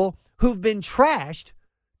people who've been trashed,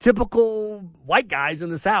 typical white guys in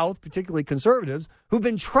the South, particularly conservatives, who've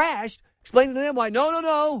been trashed, explaining to them why,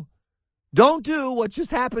 no, don't do what just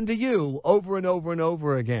happened to you over and over and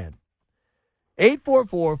over again.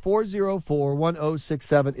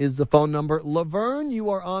 844-404-1067 is the phone number. Laverne, you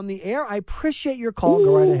are on the air. I appreciate your call.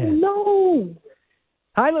 Go right ahead. No.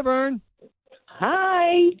 Hi, Laverne.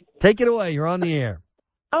 Hi. Take it away. You're on the air.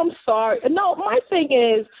 I'm sorry. No, my thing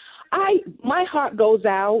is, my heart goes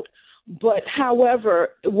out, but however,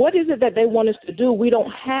 what is it that they want us to do? We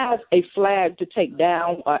don't have a flag to take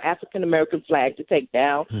down, an African-American flag to take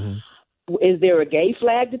down. Mm-hmm. Is there a gay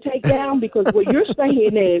flag to take down? Because what you're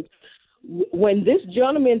saying is, when this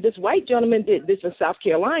white gentleman did this in South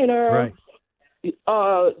Carolina, right.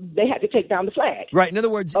 They had to take down the flag. Right. In other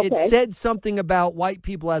words, It said something about white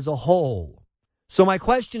people as a whole. So my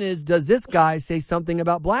question is, does this guy say something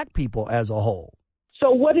about black people as a whole? So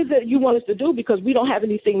what is it you want us to do? Because we don't have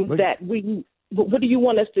anything that we... What do you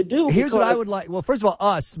want us to do? Here's what I would like. Well, first of all,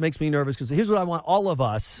 us makes me nervous because here's what I want all of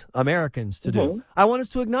us Americans to do. I want us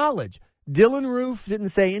to acknowledge Dylan Roof didn't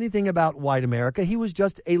say anything about white America. He was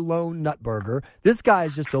just a lone nutburger. This guy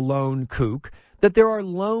is just a lone kook. That there are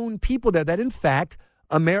lone people there, that in fact,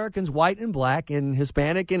 Americans, white and black and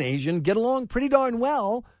Hispanic and Asian, get along pretty darn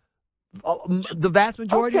well the vast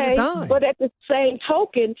majority of the time. But at the same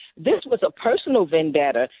token, this was a personal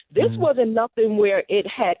vendetta. This wasn't nothing where it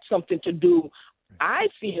had something to do. I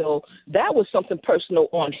feel that was something personal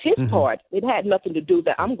on his part. It had nothing to do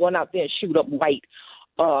that I'm going out there and shoot up white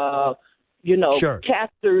casters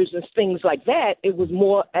and things like that. It was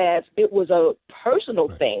more as it was a personal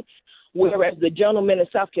thing. Whereas the gentleman in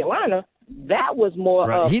South Carolina, that was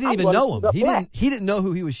more he didn't even know him. He didn't know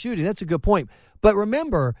who he was shooting. That's a good point. But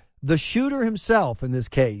remember, the shooter himself in this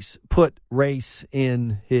case put race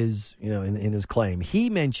in his, in his claim. He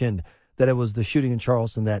mentioned that it was the shooting in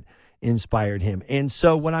Charleston that inspired him. And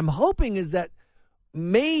so what I'm hoping is that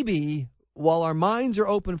maybe while our minds are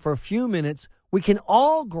open for a few minutes, we can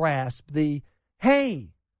all grasp hey,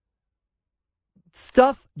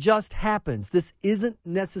 stuff just happens. This isn't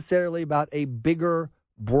necessarily about a bigger,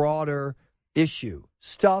 broader issue.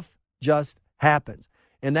 Stuff just happens.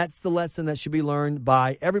 And that's the lesson that should be learned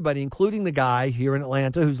by everybody, including the guy here in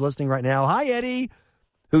Atlanta who's listening right now. Hi, Eddie,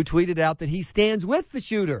 who tweeted out that he stands with the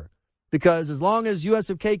shooter because as long as US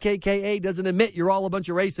of KKKA doesn't admit you're all a bunch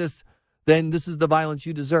of racists, then this is the violence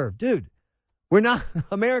you deserve. Dude,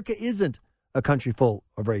 America isn't a country full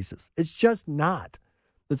of racists. It's just not.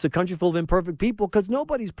 It's a country full of imperfect people because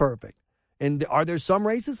nobody's perfect. And are there some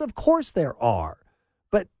racists? Of course there are.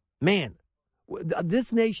 But, man,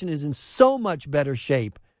 this nation is in so much better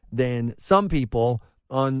shape than some people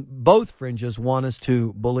on both fringes want us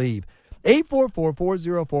to believe.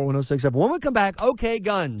 844-404-1067. When we come back, okay,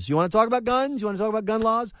 guns. You want to talk about guns? You want to talk about gun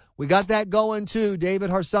laws? We got that going, too. David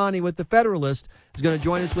Harsani with The Federalist is going to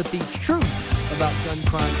join us with the truth about gun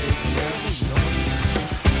crimes in America.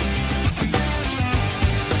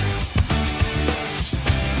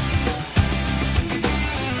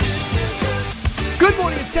 Good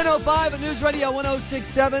morning. It's 10:05 at News Radio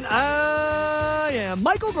 1067. I am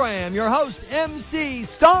Michael Graham, your host, MC,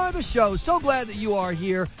 star of the show. So glad that you are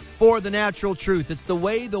here for The Natural Truth. It's the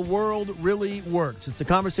way the world really works. It's a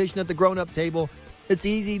conversation at the grown-up table. It's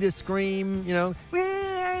easy to scream,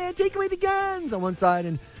 take away the guns on one side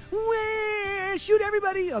and shoot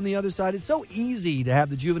everybody on the other side. It's so easy to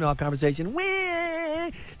have the juvenile conversation.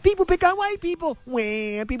 People pick on white people.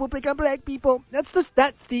 People pick on black people. That's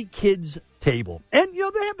the kids' table. And,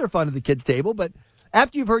 they have their fun at the kids' table. But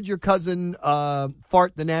after you've heard your cousin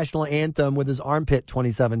fart the national anthem with his armpit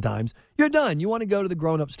 27 times, you're done. You want to go to the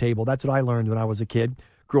grown-ups table. That's what I learned when I was a kid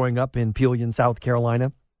growing up in Peoria, South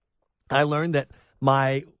Carolina. I learned that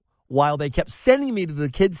while they kept sending me to the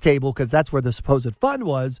kids' table because that's where the supposed fun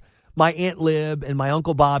was, my Aunt Lib and my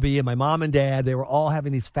Uncle Bobby and my mom and dad, they were all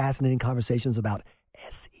having these fascinating conversations about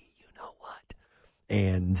you-know-what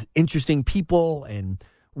and interesting people and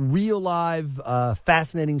real live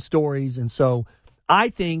fascinating stories. And so I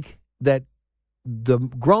think that the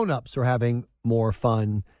grown-ups are having more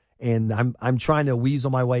fun, and I'm trying to weasel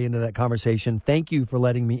my way into that conversation. Thank you for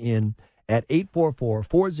letting me in at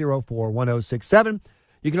 844-404-1067.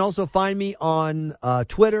 You can also find me on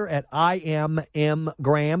Twitter at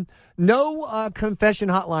IamMGraham. No confession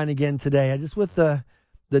hotline again today. I just with the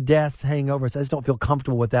deaths hanging over us, I just don't feel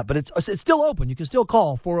comfortable with that. But it's still open. You can still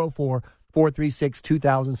call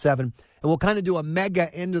 404-436-2007. And we'll kind of do a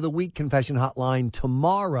mega end of the week confession hotline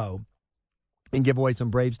tomorrow and give away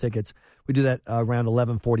some Braves tickets. We do that around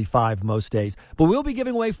 11:45 most days. But we'll be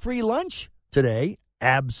giving away free lunch today,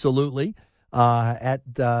 absolutely, at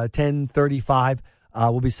 10:35.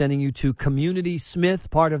 We'll be sending you to Community Smith,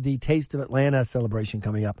 part of the Taste of Atlanta celebration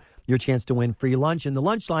coming up. Your chance to win free lunch. And the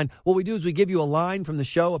lunch line, what we do is we give you a line from the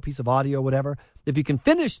show, a piece of audio, whatever. If you can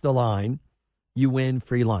finish the line, you win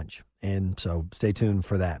free lunch. And so stay tuned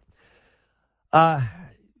for that.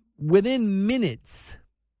 Within minutes,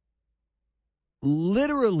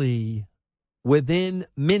 literally within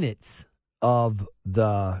minutes of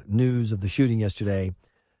the news of the shooting yesterday,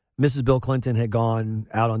 Mrs. Bill Clinton had gone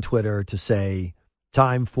out on Twitter to say,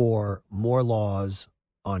 time for more laws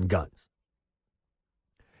on guns.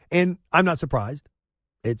 And I'm not surprised.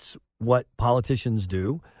 It's what politicians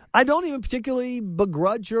do. I don't even particularly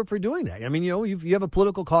begrudge her for doing that. I mean, you have a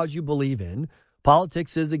political cause you believe in.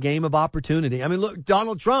 Politics is a game of opportunity. I mean, look,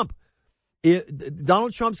 Donald Trump's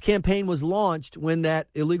campaign was launched when that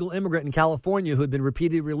illegal immigrant in California who had been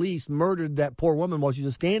repeatedly released murdered that poor woman while she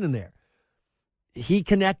was standing there. He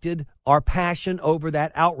connected our passion over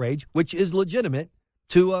that outrage, which is legitimate,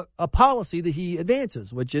 to a policy that he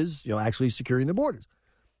advances, which is, actually securing the borders.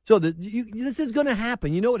 So this is going to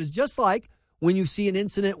happen. It is just like when you see an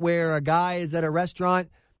incident where a guy is at a restaurant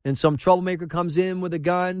and some troublemaker comes in with a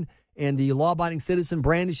gun and the law-abiding citizen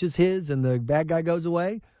brandishes his and the bad guy goes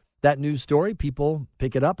away. That news story, people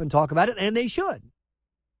pick it up and talk about it, and they should.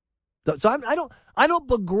 So I don't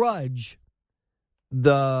begrudge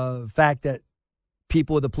the fact that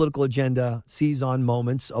people with a political agenda seize on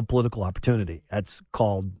moments of political opportunity. That's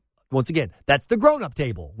called, once again, that's the grown-up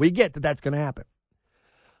table. We get that that's going to happen.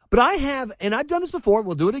 But I've done this before.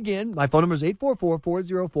 We'll do it again. My phone number is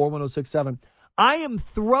 844-404-1067. I am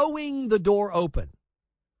throwing the door open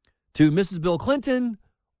to Mrs. Bill Clinton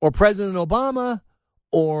or President Obama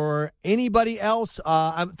or anybody else.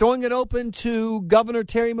 I'm throwing it open to Governor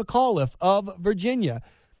Terry McAuliffe of Virginia.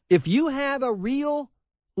 If you have a real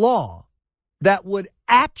law that would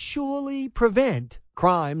actually prevent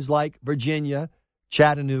crimes like Virginia,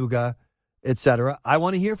 Chattanooga, etc., I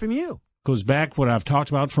want to hear from you. Goes back what I've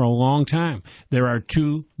talked about for a long time. There are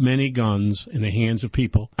too many guns in the hands of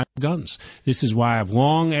people. Guns. This is why I've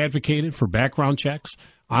long advocated for background checks.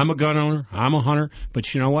 I'm a gun owner. I'm a hunter.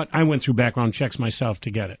 But you know what? I went through background checks myself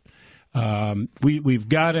to get it. We've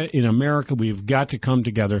got to, in America, we've got to come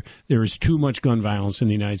together. There is too much gun violence in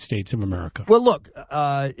the United States of America. Well, look,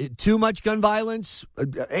 too much gun violence,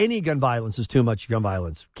 any gun violence is too much gun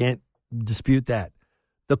violence. Can't dispute that.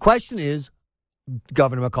 The question is,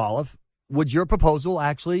 Governor McAuliffe, would your proposal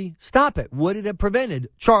actually stop it? Would it have prevented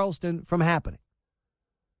Charleston from happening?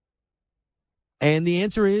 And the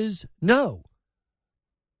answer is no.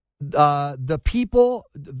 The people,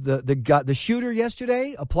 the shooter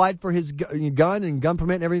yesterday applied for his gun and gun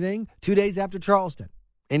permit and everything 2 days after Charleston,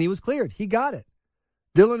 and he was cleared. He got it.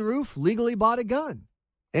 Dylan Roof legally bought a gun,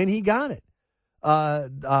 and he got it. No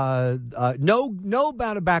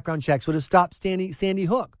amount of background checks would have stopped Sandy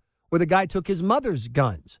Hook, where the guy took his mother's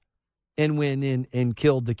guns and went in and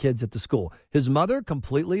killed the kids at the school. His mother,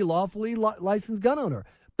 completely lawfully licensed gun owner.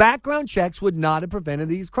 Background checks would not have prevented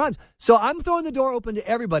these crimes. So I'm throwing the door open to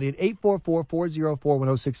everybody at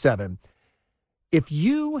 844-404-1067. If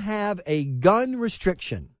you have a gun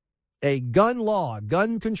restriction, a gun law,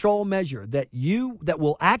 gun control measure that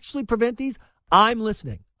will actually prevent these, I'm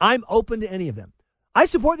listening. I'm open to any of them. I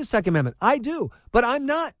support the Second Amendment. I do, but I'm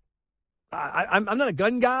not. I'm not a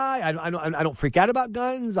gun guy. I don't freak out about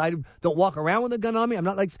guns. I don't walk around with a gun on me. I'm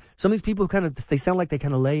not like some of these people who they sound like they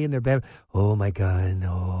kind of lay in their bed. Oh, my gun.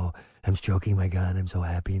 Oh, I'm stroking my gun. I'm so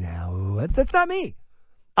happy now. Oh, that's not me.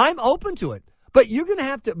 I'm open to it. But you're going to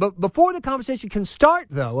have to, but before the conversation can start,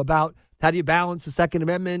 though, about how do you balance the Second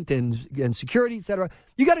Amendment and security, et cetera,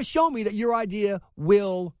 you got to show me that your idea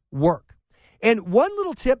will work. And one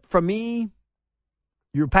little tip from me,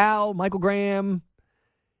 your pal, Michael Graham,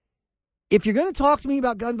 if you're going to talk to me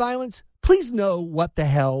about gun violence, please know what the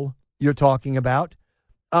hell you're talking about.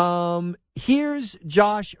 Here's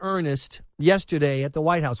Josh Earnest yesterday at the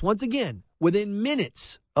White House. Once again, within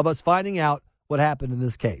minutes of us finding out what happened in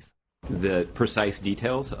this case. The precise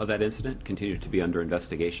details of that incident continue to be under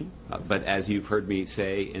investigation. But as you've heard me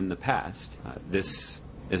say in the past, this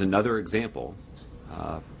is another example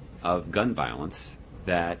of gun violence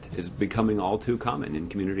that is becoming all too common in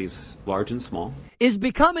communities large and small. Is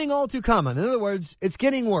becoming all too common. In other words, it's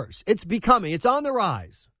getting worse. It's on the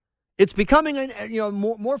rise. It's becoming a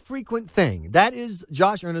more frequent thing. That is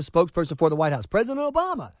Josh Earnest, spokesperson for the White House. President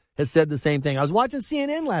Obama has said the same thing. I was watching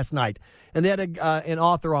CNN last night, and they had an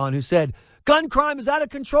author on who said, gun crime is out of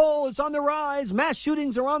control. It's on the rise. Mass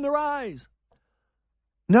shootings are on the rise.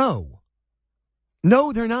 No,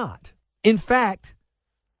 they're not. In fact,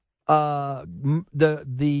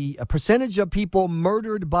 the percentage of people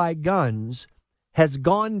murdered by guns has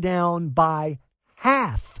gone down by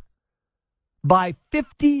half, by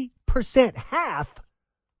 50%, half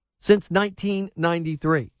since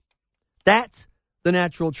 1993. That's the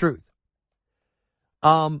natural truth.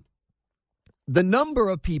 The number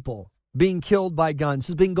of people being killed by guns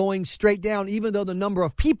has been going straight down, even though the number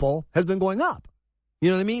of people has been going up. You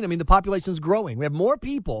know what I mean? I mean, the population's growing. We have more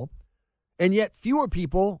people and yet fewer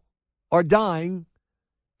people are dying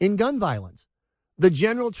in gun violence. The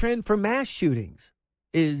general trend for mass shootings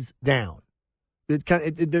is down.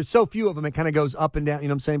 There's so few of them, it kind of goes up and down, you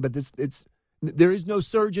know what I'm saying? But there is no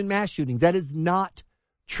surge in mass shootings. That is not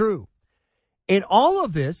true. And all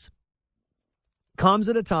of this comes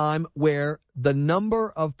at a time where the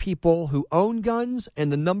number of people who own guns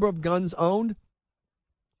and the number of guns owned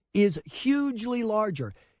is hugely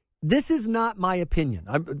larger. This is not my opinion.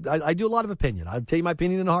 I do a lot of opinion. I'll tell you my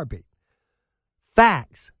opinion in a heartbeat.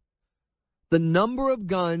 Facts. The number of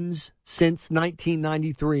guns since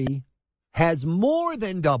 1993 has more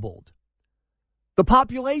than doubled. The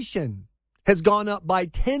population has gone up by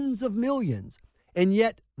tens of millions. And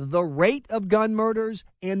yet the rate of gun murders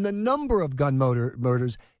and the number of gun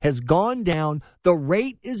murders has gone down. The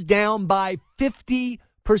rate is down by 50%.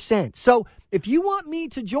 So if you want me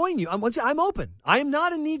to join you, I'm open. I am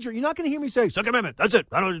not a knee-jerk. You're not going to hear me say, Second Amendment, that's it.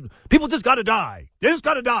 People just got to die. They just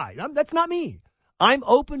got to die. That's not me. I'm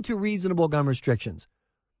open to reasonable gun restrictions.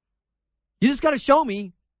 You just got to show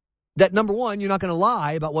me that, number one, you're not going to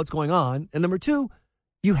lie about what's going on. And number two,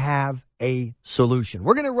 you have a solution.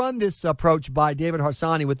 We're going to run this approach by David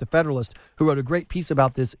Harsanyi with The Federalist, who wrote a great piece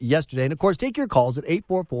about this yesterday. And, of course, take your calls at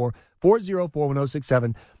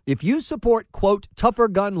 844-404-1067. If you support, quote, tougher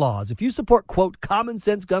gun laws, if you support, quote, common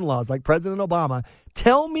sense gun laws like President Obama,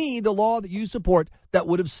 tell me the law that you support that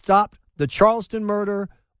would have stopped the Charleston murder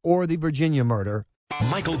or the Virginia murder.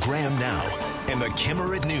 Michael Graham now and the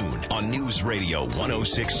Kimmer at noon on News Radio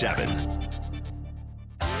 106.7.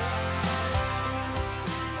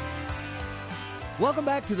 Welcome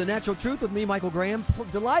back to The Natural Truth with me, Michael Graham.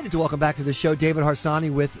 Delighted to welcome back to the show David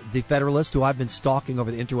Harsanyi with The Federalist, who I've been stalking over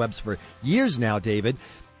the interwebs for years now, David.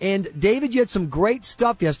 And, David, you had some great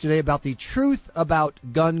stuff yesterday about the truth about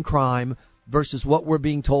gun crime versus what we're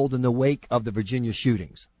being told in the wake of the Virginia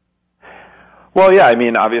shootings. Well, yeah, I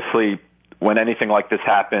mean, obviously, when anything like this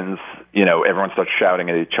happens, you know, everyone starts shouting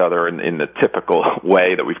at each other in the typical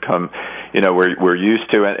way that we've come, you know, we're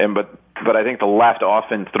used to. But I think the left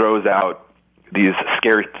often throws out these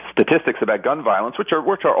scary statistics about gun violence, which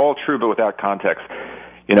are all true, but without context.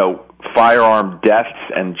 You know, firearm deaths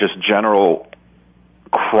and just general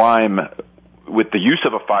crime with the use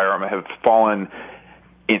of a firearm have fallen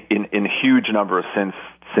in huge numbers since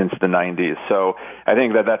the 90s. So I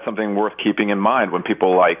think that's something worth keeping in mind when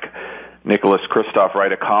people like Nicholas Kristof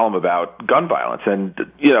write a column about gun violence. And,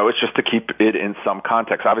 you know, it's just to keep it in some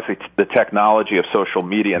context. Obviously, the technology of social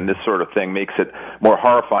media and this sort of thing makes it more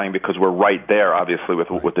horrifying because we're right there, obviously, with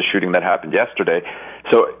the shooting that happened yesterday.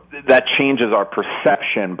 So that changes our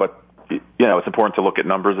perception, but, you know, it's important to look at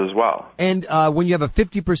numbers as well. And when you have a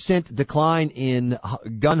 50% decline in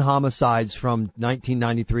gun homicides from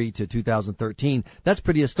 1993 to 2013, that's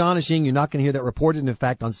pretty astonishing. You're not going to hear that reported. And in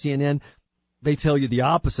fact, on CNN, they tell you the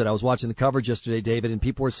opposite. I was watching the coverage yesterday, David, and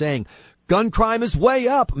people were saying gun crime is way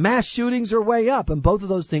up, mass shootings are way up, and both of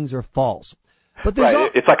those things are false. But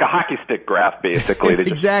there's it's like a hockey stick graph, basically.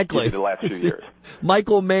 Exactly. The last few years.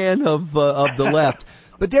 Michael Mann of the left.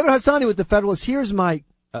 But David Harsanyi with The Federalist, here's my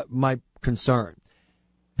concern.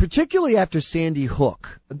 Particularly after Sandy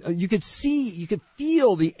Hook, you could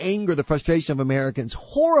feel the anger, the frustration of Americans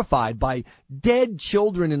horrified by dead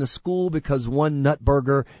children in a school because one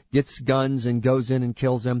nutburger gets guns and goes in and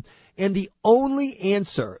kills them. And the only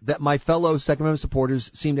answer that my fellow Second Amendment supporters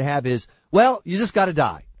seem to have is, well, you just got to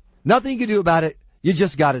die. Nothing you can do about it. You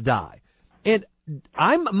just got to die. And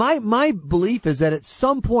my belief is that at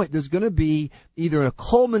some point there's going to be either a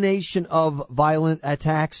culmination of violent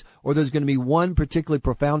attacks or there's going to be one particularly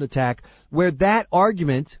profound attack where that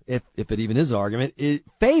argument, if it even is an argument, it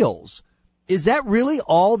fails. Is that really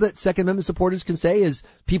all that Second Amendment supporters can say is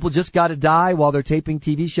people just got to die while they're taping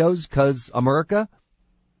TV shows because America?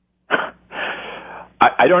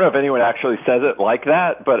 I don't know if anyone actually says it like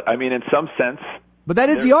that, but I mean, in some sense. But that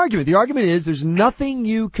is the argument. The argument is there's nothing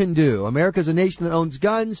you can do. America's a nation that owns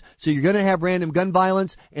guns, so you're going to have random gun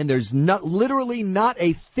violence, and there's literally not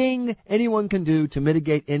a thing anyone can do to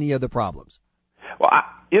mitigate any of the problems. Well,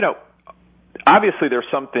 obviously there's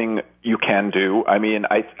something you can do. I mean,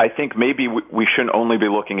 I think maybe we shouldn't only be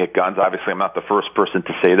looking at guns. Obviously, I'm not the first person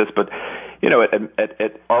to say this, but, you know,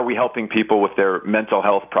 are we helping people with their mental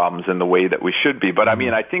health problems in the way that we should be? But, I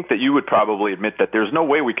mean, I think that you would probably admit that there's no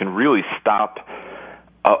way we can really stop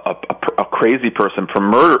a crazy person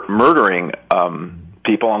from murdering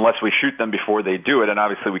people unless we shoot them before they do it. And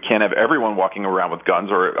obviously we can't have everyone walking around with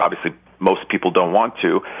guns, or obviously most people don't want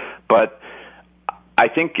to. But I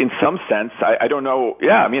think in some sense, I don't know.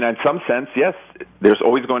 Yeah, I mean, in some sense, yes, there's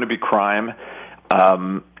always going to be crime.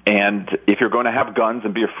 And And if you're going to have guns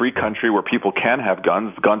and be a free country where people can have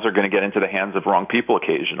guns, guns are going to get into the hands of wrong people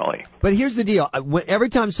occasionally. But here's the deal. Every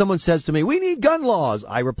time someone says to me, we need gun laws,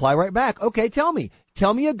 I reply right back, okay, tell me.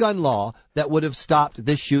 Tell me a gun law that would have stopped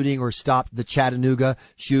this shooting or stopped the Chattanooga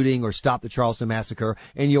shooting or stopped the Charleston massacre.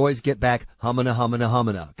 And you always get back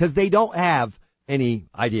humana. Because they don't have any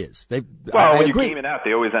ideas. When you came in out,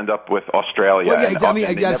 they always end up with Australia. Well, yeah, exactly.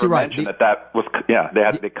 They never right. mentioned that was, they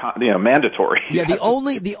had mandatory. Yeah,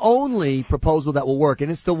 the only proposal that will work,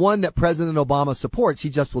 and it's the one that President Obama supports, he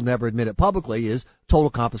just will never admit it publicly, is total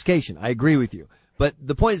confiscation. I agree with you. But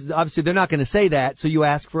the point is, obviously, they're not going to say that, so you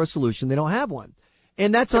ask for a solution. They don't have one.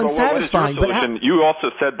 And that's unsatisfying. What is your solution? You also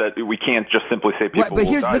said that we can't just simply say people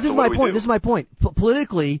will die. This is my point. This is my point.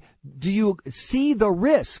 Politically, do you see the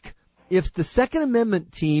risk? If the Second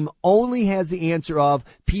Amendment team only has the answer of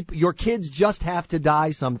your kids just have to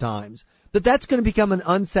die sometimes, that's going to become an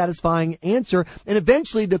unsatisfying answer. And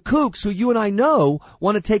eventually the kooks, who you and I know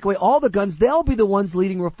want to take away all the guns, they'll be the ones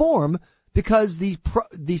leading reform because the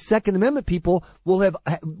Second Amendment people will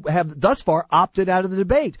have thus far opted out of the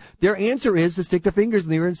debate. Their answer is to stick their fingers in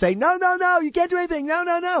the air and say, no, you can't do anything.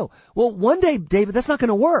 No. Well, one day, David, that's not going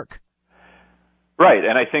to work. Right,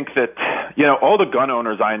 and I think that all the gun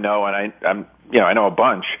owners I know, and I know a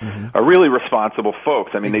bunch, are really responsible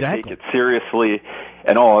folks. I mean, They take it seriously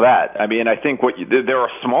and all of that. I mean, I think there are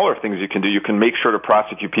smaller things you can do. You can make sure to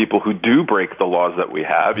prosecute people who do break the laws that we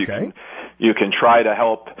have. Okay. You can try to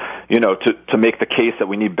help, to make the case that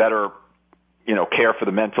we need better, care for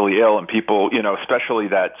the mentally ill and people, especially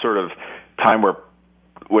that sort of time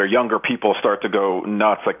where younger people start to go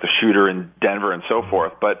nuts, like the shooter in Denver and so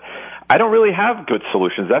forth. But I don't really have good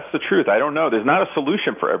solutions. That's the truth. I don't know. There's not a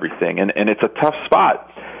solution for everything, and it's a tough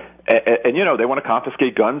spot. And they want to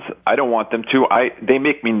confiscate guns. I don't want them to. They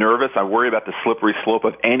make me nervous. I worry about the slippery slope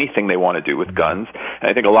of anything they want to do with guns.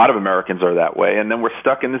 And I think a lot of Americans are that way. And then we're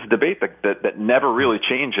stuck in this debate that never really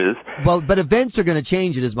changes. Well, but events are going to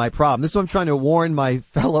change it is my problem. This is what I'm trying to warn my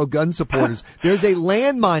fellow gun supporters. There's a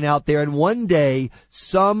landmine out there, and one day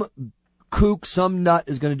some kook, some nut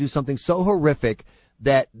is going to do something so horrific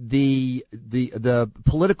that the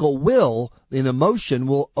political will in the motion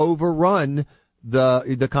will overrun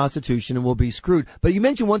the Constitution and we'll be screwed. But you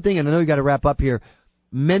mentioned one thing, and I know you got to wrap up here,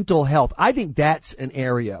 mental health. I think that's an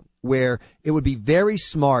area where it would be very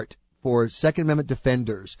smart for Second Amendment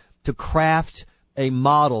defenders to craft a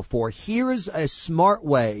model for here is a smart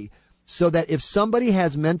way so that if somebody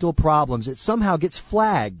has mental problems, it somehow gets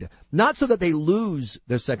flagged, not so that they lose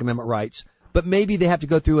their Second Amendment rights, but maybe they have to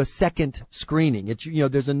go through a second screening. It's,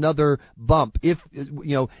 there's another bump. If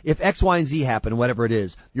X, Y, and Z happen, whatever it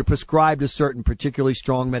is, you're prescribed a certain particularly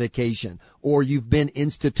strong medication, or you've been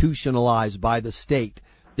institutionalized by the state,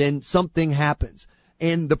 then something happens.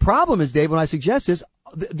 And the problem is, Dave, when I suggest this,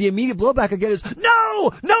 the immediate blowback I get is,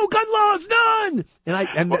 no gun laws, none.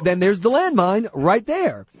 And then there's the landmine right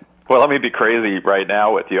there. Well, let me be crazy right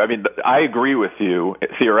now with you. I mean, I agree with you.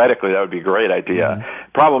 Theoretically, that would be a great idea.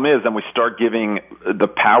 Problem is, then we start giving the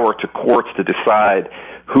power to courts to decide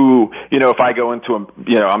who, if I go into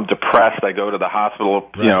I'm depressed, I go to the hospital,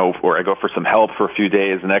 or I go for some help for a few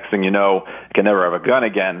days. The next thing you know, I can never have a gun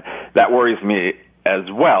again. That worries me as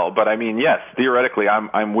well. But I mean, yes, theoretically,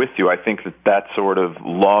 I'm with you. I think that sort of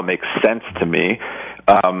law makes sense to me.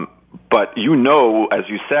 But as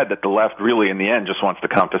you said, that the left really, in the end, just wants to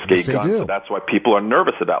confiscate guns. So that's why people are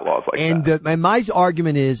nervous about laws like that. And my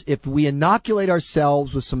argument is, if we inoculate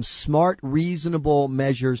ourselves with some smart, reasonable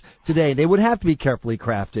measures today, they would have to be carefully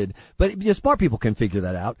crafted, but smart people can figure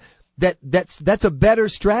that out. That's a better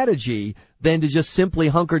strategy than to just simply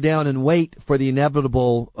hunker down and wait for the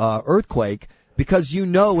inevitable earthquake. Because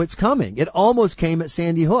it's coming. It almost came at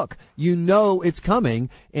Sandy Hook. It's coming,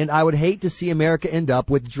 and I would hate to see America end up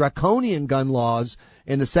with draconian gun laws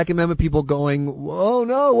and the Second Amendment people going, oh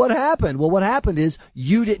no, what happened? Well, what happened is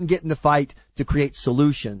you didn't get in the fight to create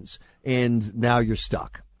solutions, and now you're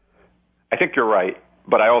stuck. I think you're right.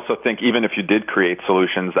 But I also think even if you did create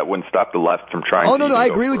solutions, that wouldn't stop the left from trying to. Oh, no, I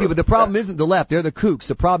agree with you. But the problem isn't the left. They're the kooks.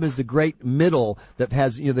 The problem is the great middle that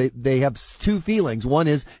has, they have two feelings. One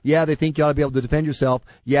is, they think you ought to be able to defend yourself.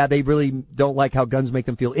 Yeah, they really don't like how guns make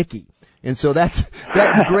them feel icky. And so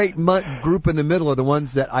that great group in the middle are the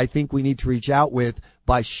ones that I think we need to reach out with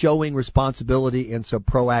by showing responsibility and some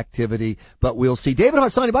proactivity. But we'll see. David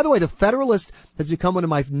Harsanyi, by the way, the Federalist has become one of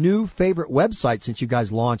my new favorite websites since you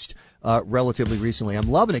guys launched relatively recently.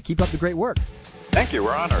 I'm loving it. Keep up the great work. Thank you.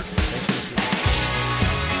 We're honored.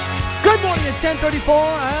 Good morning. It's 10:34.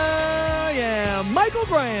 I am Michael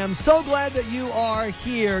Graham. So glad that you are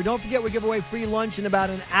here. Don't forget, we give away free lunch in about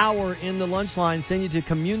an hour in the lunch line. Send you to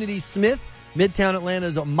Community Smith Midtown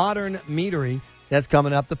Atlanta's Modern Meadery. That's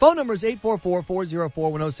coming up. The phone number is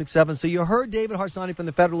 844-404-1067. So you heard David Harsanyi from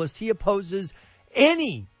the Federalist. He opposes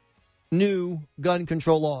any new gun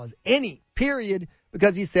control laws, any, period,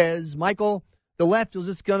 because he says, Michael, the left is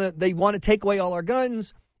just they want to take away all our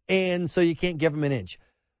guns, and so you can't give them an inch.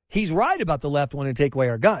 He's right about the left wanting to take away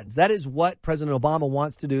our guns. That is what President Obama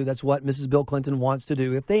wants to do. That's what Mrs. Bill Clinton wants to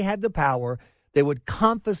do. If they had the power, they would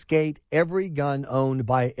confiscate every gun owned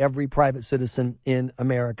by every private citizen in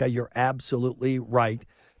America. You're absolutely right.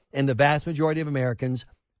 And the vast majority of Americans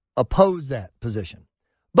oppose that position.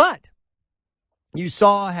 But you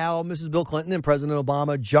saw how Mrs. Bill Clinton and President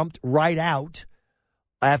Obama jumped right out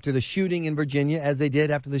after the shooting in Virginia, as they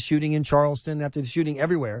did after the shooting in Charleston, after the shooting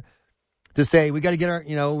everywhere, to say we got to get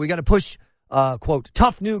we got to push, quote,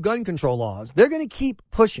 tough new gun control laws. They're going to keep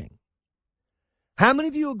pushing. How many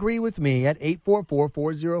of you agree with me at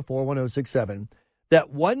 844-404-1067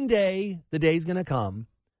 that one day, the day's going to come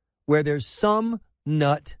where there's some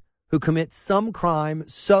nut who commits some crime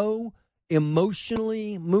so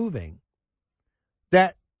emotionally moving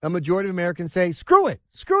that a majority of Americans say, screw it,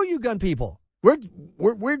 screw you gun people. We're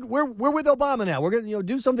with Obama now. We're going to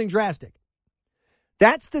do something drastic.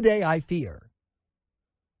 That's the day I fear.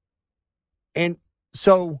 And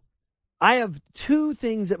so I have two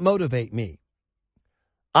things that motivate me.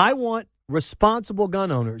 I want responsible gun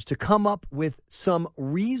owners to come up with some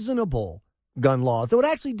reasonable gun laws that would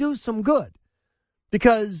actually do some good.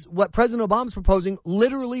 Because what President Obama's proposing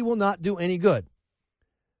literally will not do any good.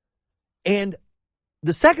 And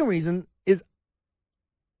the second reason is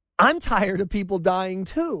I'm tired of people dying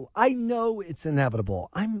too. I know it's inevitable.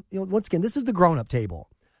 Once again, this is the grown-up table.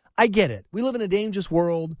 I get it. We live in a dangerous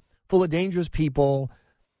world full of dangerous people.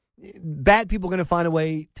 Bad people are going to find a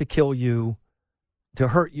way to kill you, to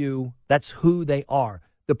hurt you. That's who they are.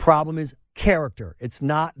 The problem is character. It's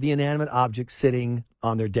not the inanimate object sitting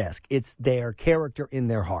on their desk. It's their character in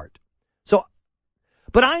their heart. So,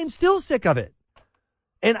 but I am still sick of it.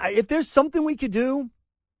 And if there's something we could do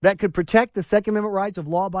that could protect the Second Amendment rights of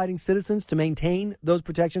law-abiding citizens to maintain those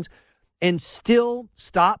protections and still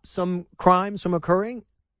stop some crimes from occurring,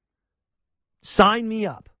 sign me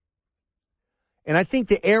up. And I think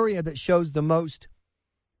the area that shows the most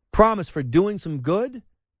promise for doing some good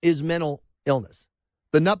is mental illness.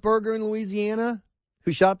 The nutburger in Louisiana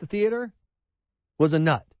who shot up the theater was a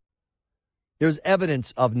nut. There's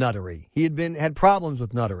evidence of nuttery. He had problems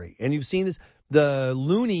with nuttery. And you've seen this. The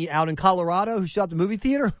loony out in Colorado who shot the movie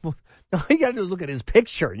theater, all you got to do is look at his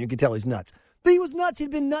picture and you can tell he's nuts. But he was nuts. He'd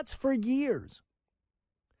been nuts for years.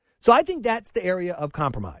 So I think that's the area of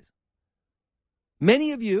compromise.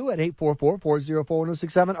 Many of you at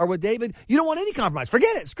 844-404-1067 are with David. You don't want any compromise.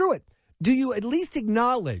 Forget it. Screw it. Do you at least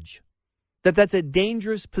acknowledge that that's a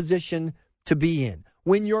dangerous position to be in?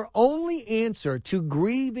 When your only answer to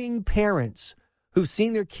grieving parents who've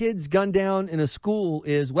seen their kids gunned down in a school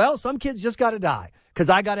is, well, some kids just got to die because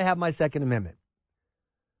I got to have my Second Amendment.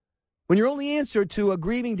 When your only answer to a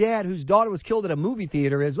grieving dad whose daughter was killed at a movie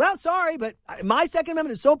theater is, well, sorry, but my Second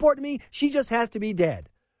Amendment is so important to me, she just has to be dead.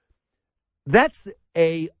 That's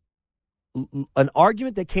an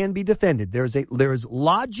argument that can be defended. There is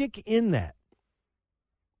logic in that.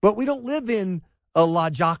 But we don't live in a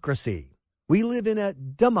logocracy. We live in a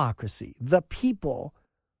democracy. The people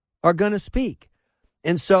are going to speak.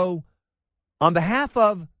 And so on behalf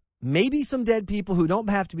of maybe some dead people who don't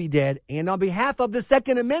have to be dead, and on behalf of the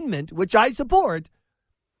Second Amendment, which I support,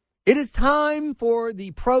 it is time for the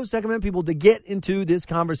pro-Second Amendment people to get into this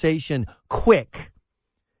conversation quick.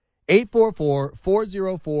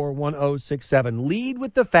 844-404-1067. Lead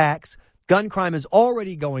with the facts. Gun crime is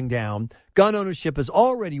already going down. Gun ownership is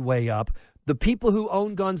already way up. The people who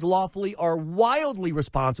own guns lawfully are wildly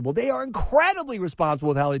responsible. They are incredibly responsible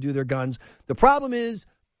with how they do their guns. The problem is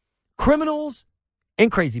criminals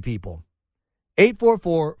and crazy people.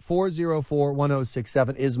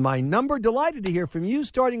 844-404-1067 is my number. Delighted to hear from you,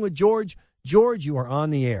 starting with George. George, you are on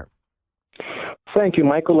the air. Thank you,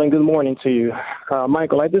 Michael, and good morning to you.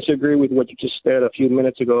 Michael, I disagree with what you just said a few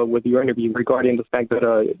minutes ago with your interview regarding the fact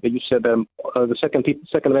that you said that the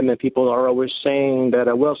Second Amendment people are always saying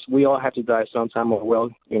that, well, we all have to die sometime, or, well,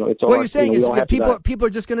 it's all what you're saying is people are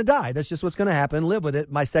just going to die. That's just what's going to happen. Live with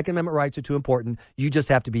it. My Second Amendment rights are too important. You just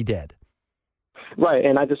have to be dead. Right,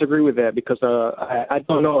 and I disagree with that because I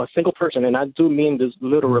don't know a single person, and I do mean this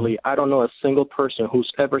literally. I don't know a single person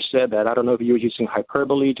who's ever said that. I don't know if you were using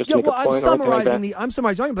hyperbole just to make a point or anything like that. I'm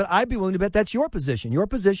summarizing, but I'd be willing to bet that's your position. Your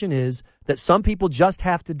position is that some people just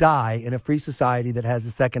have to die in a free society that has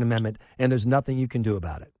the Second Amendment, and there's nothing you can do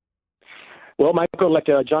about it. Well, Michael, like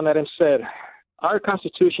John Adams said, Our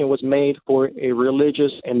Constitution was made for a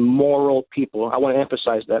religious and moral people. I want to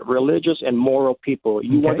emphasize that. Religious and moral people.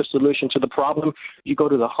 You want the solution to the problem, you go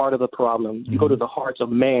to the heart of the problem. You go to the hearts of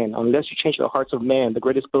man. Unless you change the hearts of man, the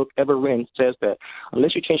greatest book ever written says that.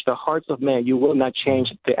 Unless you change the hearts of man, you will not change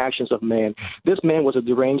the actions of man. This man was a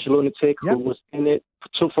deranged lunatic who was in it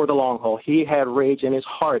for the long haul. He had rage in his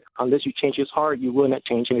heart. Unless you change his heart, you will not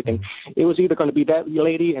change anything. It was either going to be that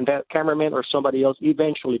lady and that cameraman or somebody else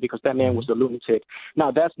eventually, because that man was a lunatic.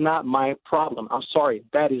 Now, that's not my problem. I'm sorry.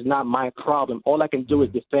 That is not my problem. All I can do is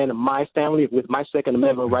defend my family with my Second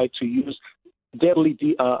Amendment right to use deadly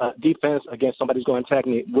defense against somebody who's going to attack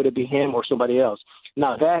me. Would it be him or somebody else?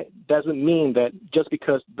 Now, that doesn't mean that just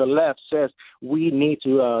because the left says we need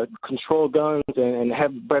to control guns and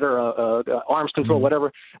have better arms control,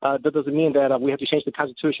 whatever, that doesn't mean that we have to change the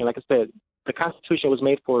Constitution. Like I said, the Constitution was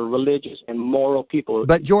made for religious and moral people.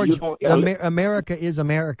 But, George, America is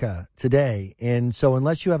America today. And so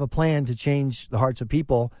unless you have a plan to change the hearts of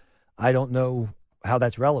people, I don't know how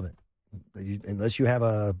that's relevant. Unless you have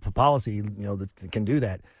a policy, that can do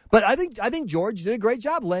that. But I think George did a great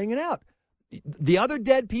job laying it out. The other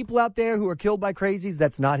dead people out there who are killed by crazies,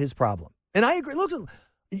 that's not his problem. And I agree. Look,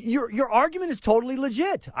 your argument is totally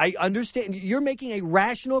legit. I understand. You're making a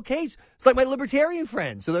rational case. It's like my libertarian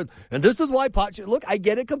friends. And this is why pot. Look, I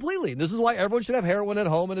get it completely. This is why everyone should have heroin at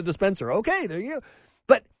home in a dispenser. Okay, there you go.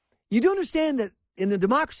 But you do understand that in a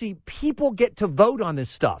democracy, people get to vote on this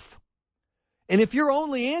stuff. And if your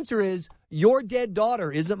only answer is your dead daughter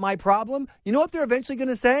isn't my problem, you know what they're eventually going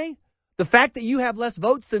to say? The fact that you have less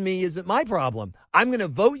votes than me isn't my problem. I'm going to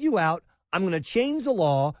vote you out. I'm going to change the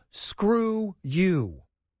law. Screw you.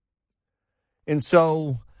 And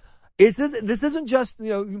so this isn't just,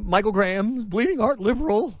 Michael Graham, bleeding heart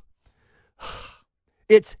liberal.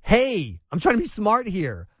 It's, hey, I'm trying to be smart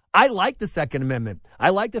here. I like the Second Amendment.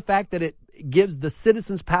 I like the fact that it gives the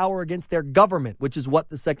citizens power against their government, which is what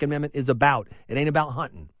the Second Amendment is about. It ain't about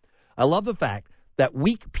hunting. I love the fact that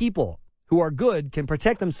weak people who are good can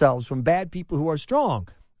protect themselves from bad people who are strong.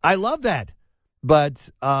 I love that. But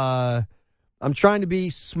I'm trying to be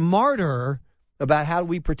smarter about how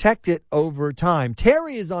we protect it over time.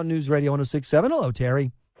 Terry is on News Radio 106.7. Hello,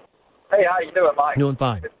 Terry. Hey, how you doing, Mike? Doing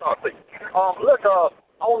fine. Look,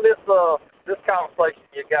 on this conversation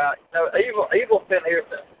you got, evil's been here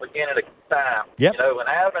since the beginning of time. Yep. When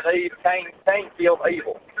Adam and Eve, Cain killed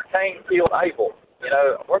Abel. Cain killed Abel.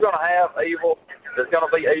 We're going to have evil. There's going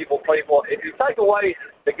to be evil people. If you take away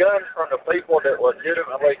the guns from the people that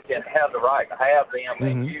legitimately can have the right to have them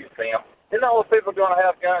and use them, then all the people are going to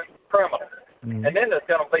have guns criminals. And then there's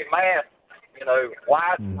going to be mass,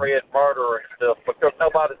 widespread murder and stuff because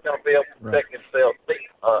nobody's going to be able to protect themselves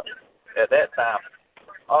at that time.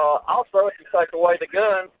 Also, if you take away the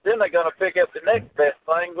guns, then they're going to pick up the next best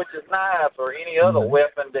thing, which is knives or any other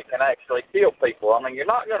weapon that can actually kill people. I mean, you're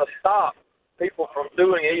not going to stop people from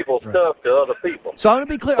doing evil stuff to other people. So I want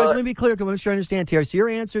to be clear. I just want to be clear because I'm sure I understand, Terry. So your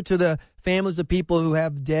answer to the families of people who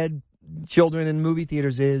have dead children in movie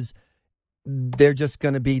theaters is they're just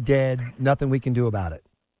going to be dead. Nothing we can do about it.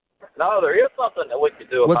 No, there is something that we can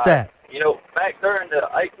do about it. What's that? Back during the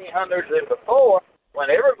 1800s and before, when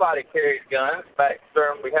everybody carried guns, back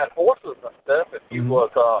during we had horses and stuff, if you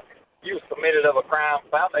was committed of a crime,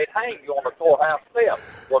 they'd hang you on the courthouse step.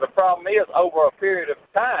 Well, the problem is, over a period of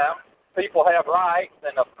time, people have rights,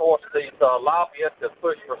 and of course these lobbyists have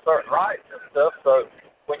pushed for certain rights and stuff. So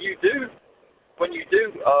when you do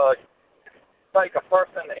take a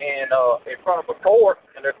person in front of a court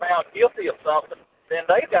and they're found guilty of something, then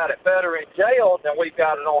they got it better in jail than we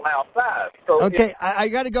got it on outside. So okay, I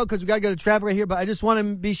got to go because we got to go to traffic right here. But I just want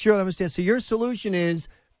to be sure I understand. So your solution is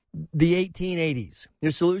the 1880s.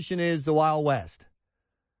 Your solution is the Wild West.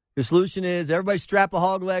 Your solution is everybody strap a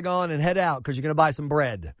hog leg on and head out because you're going to buy some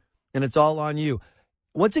bread. And it's all on you.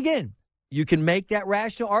 Once again, you can make that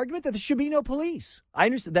rational argument that there should be no police. I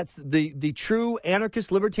understand that's the true anarchist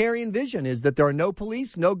libertarian vision is that there are no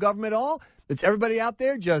police, no government at all. It's everybody out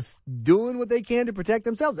there just doing what they can to protect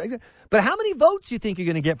themselves. But how many votes do you think you're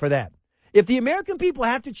going to get for that? If the American people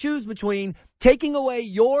have to choose between taking away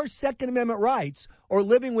your Second Amendment rights or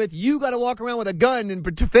living with you got to walk around with a gun and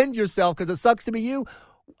defend yourself because it sucks to be you,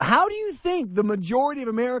 how do you think the majority of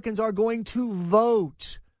Americans are going to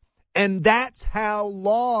vote? And that's how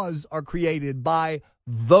laws are created, by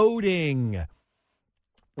voting.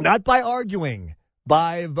 Not by arguing,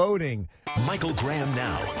 by voting. Michael Graham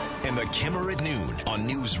now and the Kimmer at noon on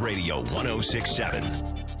News Radio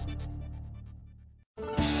 106.7.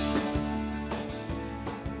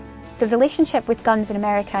 The relationship with guns in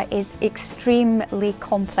America is extremely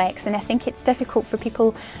complex, and I think it's difficult for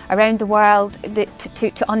people around the world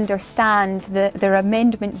to understand their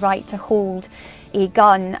amendment right to hold a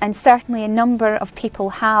gun. And certainly a number of people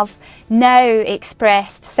have now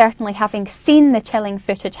expressed, certainly having seen the chilling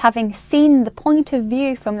footage, having seen the point of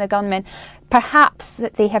view from the gunman, perhaps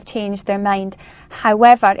that they have changed their mind.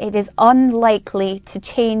 However, it is unlikely to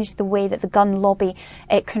change the way that the gun lobby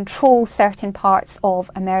controls certain parts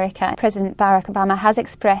of America. President Barack Obama has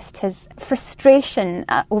expressed his frustration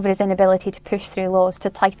over his inability to push through laws to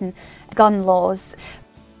tighten gun laws.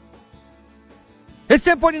 It's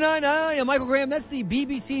 10:49. I am Michael Graham. That's the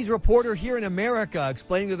BBC's reporter here in America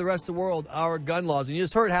explaining to the rest of the world our gun laws. And you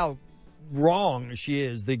just heard how wrong she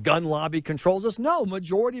is. The gun lobby controls us. No,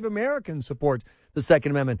 majority of Americans support the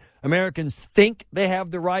Second Amendment. Americans think they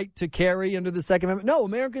have the right to carry under the Second Amendment. No,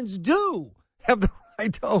 Americans do have the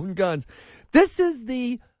right to own guns. This is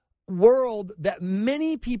the world that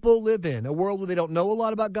many people live in, a world where they don't know a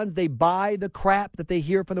lot about guns. They buy the crap that they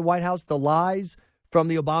hear from the White House, the lies from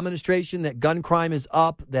the Obama administration that gun crime is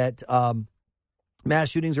up, that mass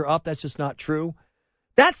shootings are up. That's just not true.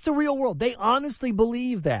 That's the real world. They honestly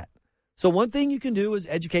believe that. So one thing you can do is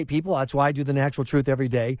educate people. That's why I do The Natural Truth every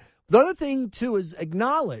day. The other thing, too, is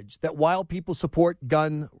acknowledge that while people support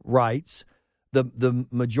gun rights, the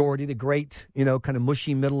majority, the great, kind of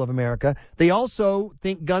mushy middle of America, they also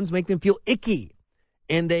think guns make them feel icky.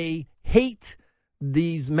 And they hate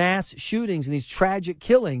these mass shootings and these tragic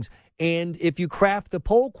killings. And if you craft the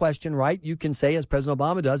poll question right, you can say, as President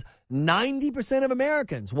Obama does, 90% of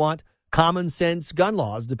Americans want common sense gun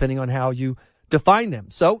laws, depending on how you define them.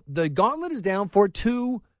 So the gauntlet is down for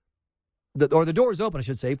the door is open, I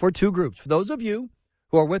should say, for two groups. For those of you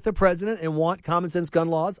who are with the president and want common sense gun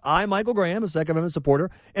laws, I, Michael Graham, a Second Amendment supporter,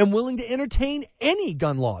 am willing to entertain any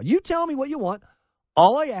gun law. You tell me what you want.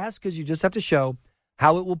 All I ask is you just have to show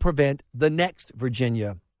how it will prevent the next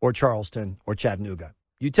Virginia or Charleston or Chattanooga.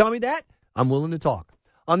 You tell me that, I'm willing to talk.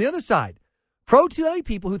 On the other side, pro-TLA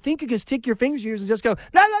people who think you can stick your fingers in your ears and just go, blah,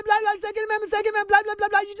 blah, blah, blah, Second Amendment, blah, blah, blah,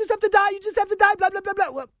 blah, you just have to die, blah, blah, blah,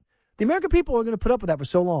 blah. Well, the American people are going to put up with that for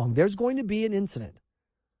so long. There's going to be an incident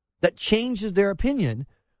that changes their opinion,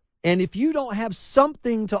 and if you don't have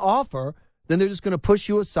something to offer, then they're just going to push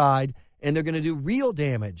you aside, and they're going to do real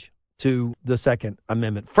damage to the Second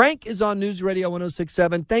Amendment. Frank is on News Radio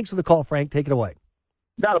 106.7. Thanks for the call, Frank. Take it away.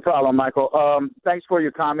 Not a problem, Michael. Thanks for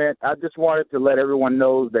your comment. I just wanted to let everyone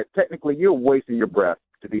know that technically you're wasting your breath,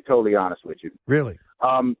 to be totally honest with you. Really?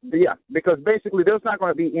 Yeah, because basically there's not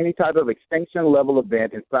going to be any type of extinction level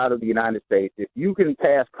event inside of the United States. If you can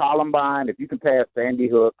pass Columbine, if you can pass Sandy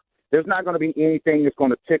Hook, there's not going to be anything that's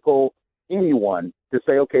going to tickle anyone to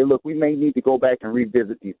say, okay, look, we may need to go back and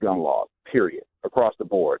revisit these gun laws, period, across the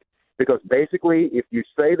board. Because basically, if you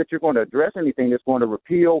say that you're going to address anything that's going to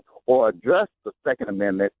repeal or address the Second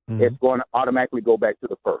Amendment, it's going to automatically go back to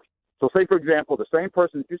the first. So say, for example, the same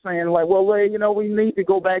person, you're saying like, well, we need to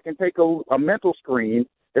go back and take a mental screen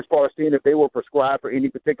as far as seeing if they were prescribed for any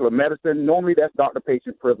particular medicine. Normally, that's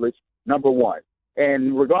doctor-patient privilege, number one.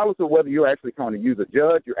 And regardless of whether you're actually trying to use a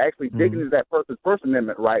judge, you're actually digging into that person's First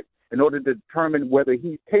Amendment right in order to determine whether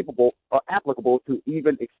he's capable or applicable to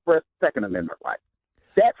even express Second Amendment rights.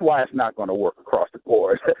 That's why it's not going to work across the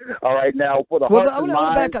board. All right, now for the I want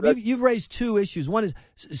to back up. You've raised two issues. One is,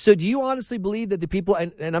 so do you honestly believe that the people,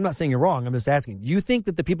 and I'm not saying you're wrong, I'm just asking, do you think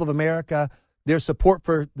that the people of America, their support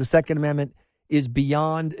for the Second Amendment is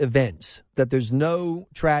beyond events, that there's no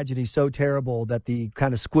tragedy so terrible that the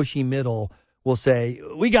kind of squishy middle will say,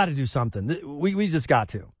 we got to do something. We just got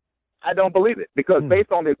to. I don't believe it because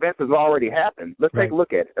based on the events that's already happened, let's take a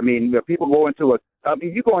look at it. I mean, if people go into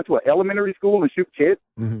you go into an elementary school and shoot kids.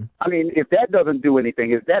 I mean, if that doesn't do anything,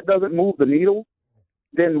 if that doesn't move the needle,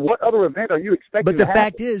 then what other event are you expecting But the to happen?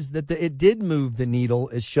 fact is that it did move the needle.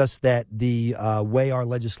 It's just that the way our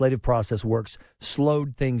legislative process works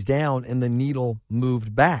slowed things down and the needle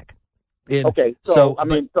moved back. Okay, so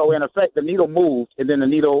in effect, the needle moved and then the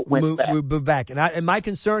needle went back. Moved back. And my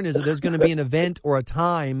concern is that there's going to be an event or a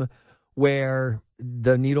time where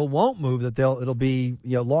the needle won't move, that it'll be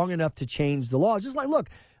long enough to change the law. It's just like, look,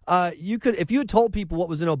 if you had told people what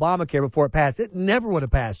was in Obamacare before it passed, it never would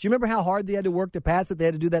have passed. Do you remember how hard they had to work to pass it? They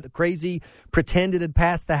had to do that crazy pretend it had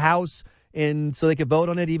passed the House, and so they could vote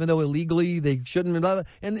on it, even though illegally they shouldn't have.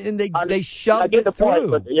 And they shoved it through.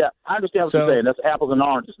 Point, but yeah, I understand what you're saying. That's apples and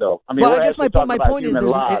oranges, though. I mean, well, I guess my point is,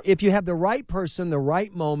 if you have the right person, the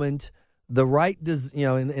right moment, the right,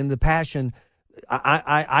 in the passion.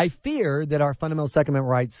 I fear that our fundamental Second Amendment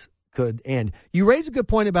rights could end. You raise a good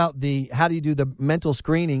point about how do you do the mental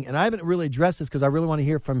screening, and I haven't really addressed this because I really want to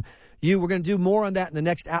hear from you. We're going to do more on that in the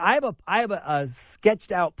next hour. I have a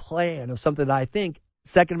sketched out plan of something that I think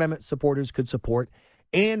Second Amendment supporters could support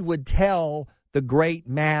and would tell the great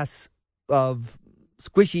mass of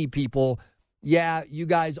squishy people, yeah, you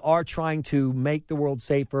guys are trying to make the world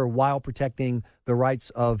safer while protecting the rights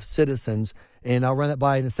of citizens. And I'll run that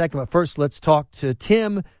by in a second. But first, let's talk to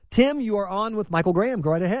Tim. Tim, you are on with Michael Graham.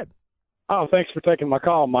 Go right ahead. Oh, thanks for taking my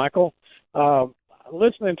call, Michael.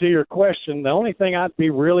 Listening to your question, the only thing I'd be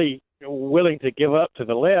really willing to give up to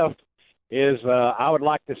the left is I would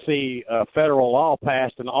like to see a federal law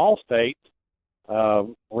passed in all states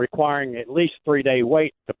requiring at least 3-day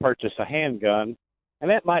wait to purchase a handgun.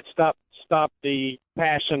 And that might stop the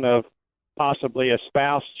passion of possibly a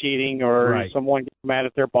spouse cheating or someone getting mad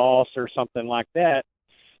at their boss or something like that.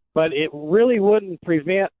 But it really wouldn't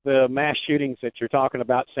prevent the mass shootings that you're talking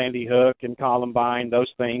about, Sandy Hook and Columbine,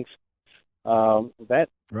 those things. Those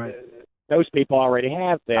people already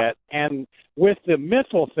have that. And with the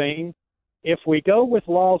mental thing, if we go with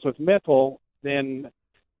laws with mental, then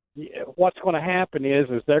what's going to happen is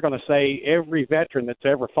they're going to say every veteran that's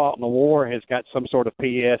ever fought in the war has got some sort of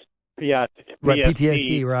PTSD,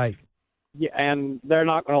 right. Yeah, and they're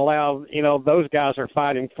not going to allow, those guys are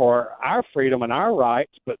fighting for our freedom and our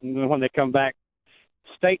rights, but when they come back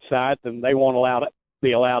stateside, then they won't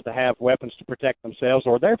be allowed to have weapons to protect themselves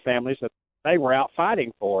or their families that they were out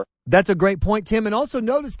fighting for. That's a great point, Tim. And also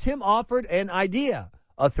notice Tim offered an idea,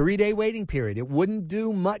 a 3-day waiting period. It wouldn't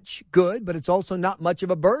do much good, but it's also not much of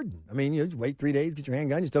a burden. I mean, you just wait 3 days, get your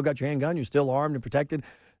handgun. You still got your handgun. You're still armed and protected.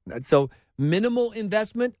 So minimal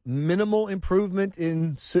investment, minimal improvement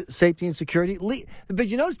in safety and security. But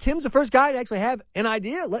you notice Tim's the first guy to actually have an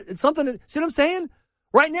idea. It's something that, see what I'm saying?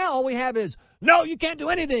 Right now, all we have is, no, you can't do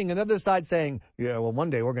anything. And the other side saying, yeah, well, one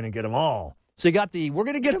day we're going to get them all. So you got we're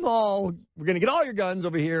going to get them all. We're going to get all your guns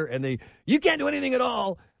over here. And you can't do anything at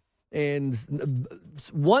all. And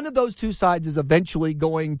one of those two sides is eventually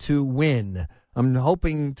going to win. I'm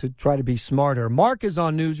hoping to try to be smarter. Mark is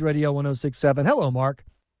on News Radio 106.7. Hello, Mark.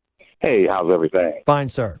 Hey, how's everything? Fine,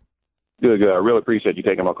 sir. Good. I really appreciate you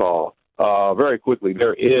taking my call. Very quickly,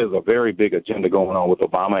 there is a very big agenda going on with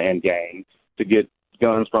Obama and gang to get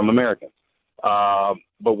guns from Americans.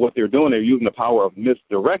 But what they're doing, they're using the power of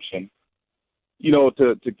misdirection,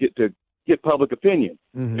 to get public opinion.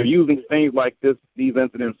 Mm-hmm. They're using things like these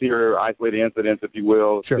incidents here, isolated incidents, if you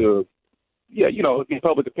will, to get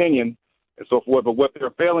public opinion and so forth. But what they're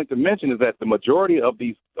failing to mention is that the majority of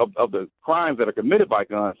the crimes that are committed by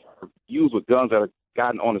guns are used with guns that are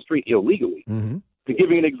gotten on the street illegally. Mm-hmm. To give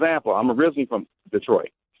you an example, I'm originally from Detroit,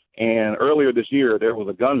 and earlier this year there was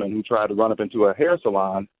a gunman who tried to run up into a hair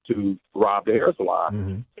salon to rob the hair salon.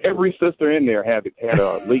 Mm-hmm. Every sister in there had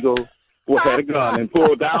a gun and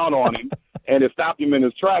pulled down on him, and it stopped him in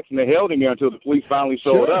his tracks, and they held him there until the police finally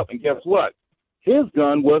showed up. And guess what? His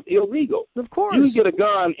gun was illegal. Of course. You can get a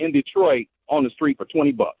gun in Detroit on the street for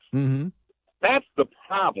 $20. Mm-hmm. That's the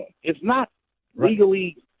problem. It's not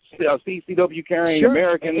legally CCW carrying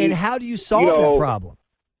Americans. And how do you solve that problem?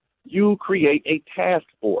 You create a task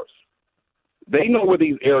force. They know where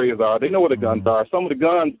these areas are. They know where the guns are. Some of the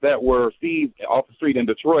guns that were seized off the street in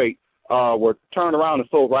Detroit were turned around and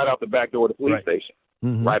sold right out the back door of the police station,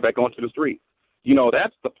 right back onto the street.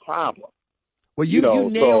 That's the problem. Well, you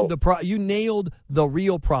nailed the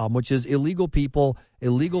real problem, which is illegal people,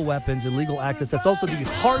 illegal weapons, illegal access. That's also the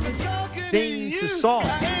hardest thing to solve.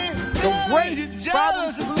 So great.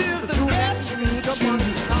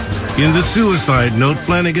 In the suicide note,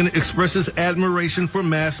 Flanagan expresses admiration for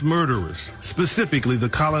mass murderers, specifically the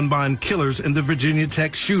Columbine killers and the Virginia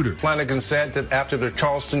Tech shooter. Flanagan said that after the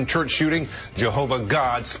Charleston church shooting, Jehovah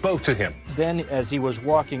God spoke to him. Then, as he was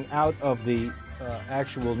walking out of the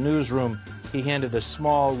actual newsroom, he handed a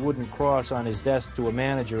small wooden cross on his desk to a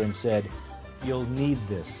manager and said, "You'll need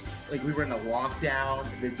this." Like, we were in a lockdown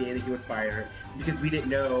the day that he was fired because we didn't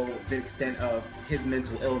know the extent of his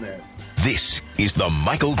mental illness. This is the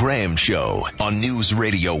Michael Graham Show on News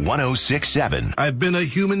Radio 106.7. I've been a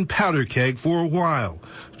human powder keg for a while,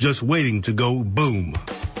 just waiting to go boom.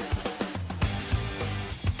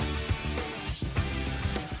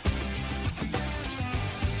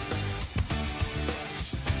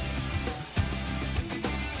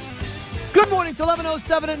 Good morning. It's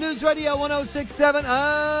 11:07 at News Radio 106.7.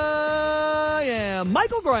 I am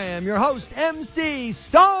Michael Graham, your host, MC,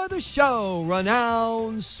 star of the show,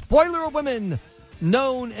 renowned spoiler of women,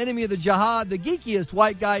 known enemy of the jihad, the geekiest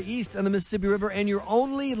white guy east of the Mississippi River, and your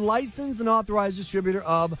only licensed and authorized distributor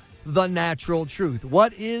of The Natural Truth.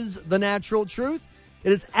 What is The Natural Truth?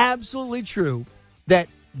 It is absolutely true that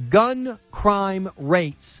gun crime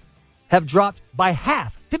rates have dropped by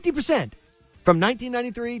half, 50%, from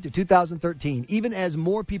 1993 to 2013, even as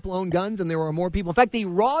more people own guns and there are more people. In fact, the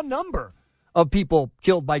raw number of people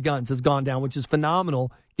killed by guns has gone down, which is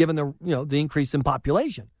phenomenal given the increase in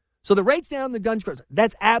population. So the rate's down, the gun crimes.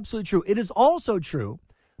 That's absolutely true. It is also true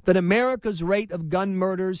that America's rate of gun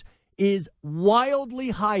murders is wildly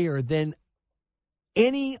higher than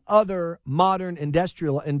any other modern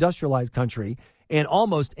industrialized country and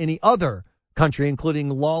almost any other country, including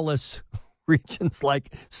lawless regions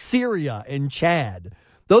like Syria and Chad.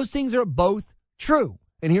 Those things are both true.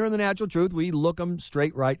 And here in The Natural Truth, we look them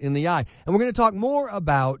straight right in the eye. And we're going to talk more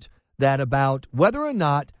about that, about whether or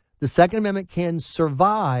not the Second Amendment can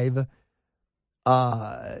survive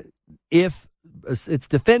if its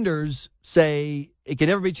defenders say it can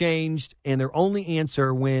never be changed, and their only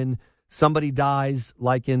answer when somebody dies,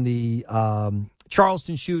 like in the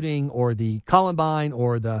Charleston shooting or the Columbine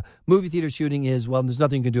or the movie theater shooting, is, well, there's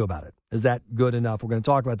nothing you can do about it. Is that good enough? We're going to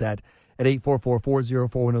talk about that at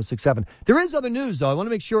 844-404-1067. There is other news, though. I want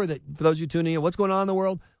to make sure that for those of you tuning in, what's going on in the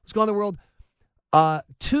world? What's going on in the world?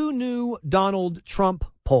 Two new Donald Trump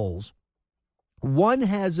polls. One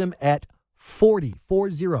has him at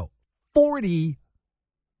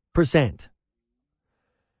 40%.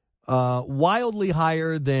 Wildly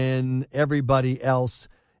higher than everybody else.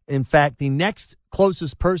 In fact, the next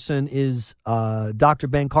closest person is Dr.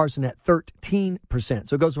 Ben Carson at 13%.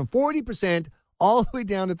 So it goes from 40% all the way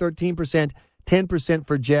down to 13%, 10%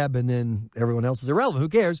 for Jeb, and then everyone else is irrelevant. Who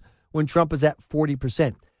cares when Trump is at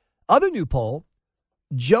 40%? Other new poll,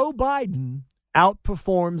 Joe Biden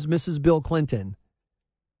outperforms Mrs. Bill Clinton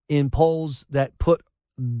in polls that put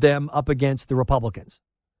them up against the Republicans.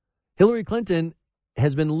 Hillary Clinton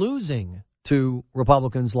has been losing to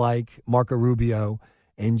Republicans like Marco Rubio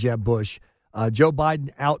and Jeb Bush. Joe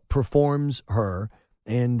Biden outperforms her,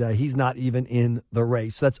 and he's not even in the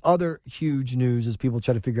race. So that's other huge news as people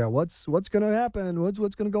try to figure out what's going to happen, what's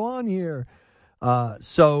going to go on here.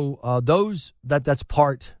 That's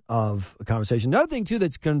part of the conversation. Another thing, too,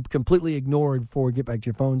 that's completely ignored before we get back to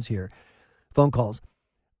your phones here, phone calls.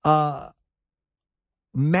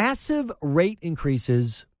 Massive rate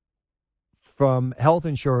increases from health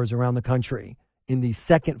insurers around the country in the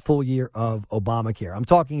second full year of Obamacare. I'm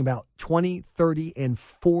talking about 20, 30, and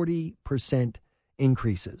 40%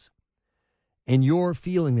 increases. And you're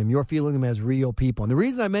feeling them. You're feeling them as real people. And the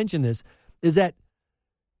reason I mention this is that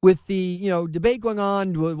with the debate going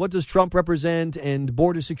on, what does Trump represent, and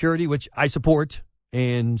border security, which I support,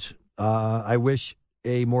 and I wish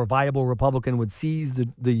a more viable Republican would seize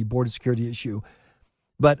the border security issue.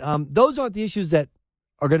 But those aren't the issues that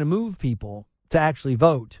are going to move people to actually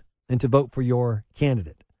vote and to vote for your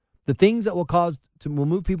candidate. The things that will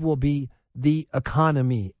move people will be the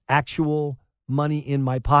economy, actual money in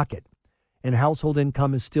my pocket. And household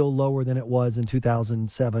income is still lower than it was in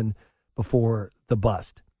 2007 before the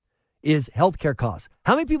bust. Is healthcare costs.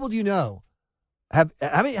 How many people do you know how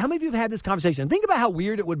many of you have had this conversation? Think about how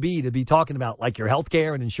weird it would be to be talking about like your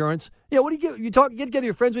healthcare and insurance. What do you get together with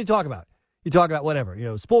your friends, what do you talk about? You talk about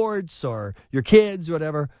whatever, sports or your kids or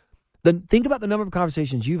whatever. Then think about the number of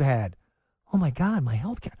conversations you've had. Oh my God, my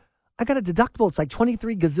healthcare. I got a deductible. It's like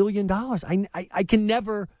 $23 gazillion. I can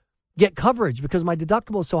never get coverage because my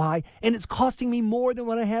deductible is so high and it's costing me more than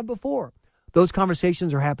what I had before. Those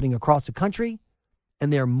conversations are happening across the country,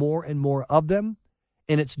 and there are more and more of them.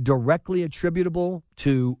 And it's directly attributable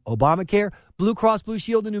to Obamacare. Blue Cross Blue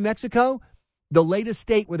Shield in New Mexico, the latest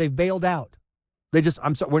state where they've bailed out.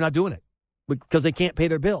 We're not doing it because they can't pay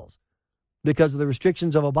their bills because of the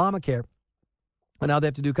restrictions of Obamacare. And now they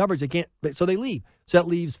have to do coverage. They can't, so they leave. So that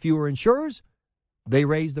leaves fewer insurers. They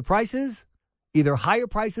raise the prices, either higher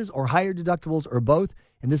prices or higher deductibles or both.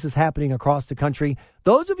 And this is happening across the country.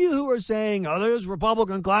 Those of you who are saying, this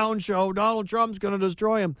Republican clown show, Donald Trump's going to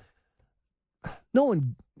destroy him. No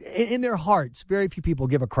one, in their hearts, very few people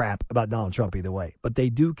give a crap about Donald Trump either way. But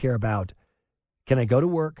they do care about, can I go to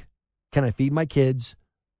work? Can I feed my kids?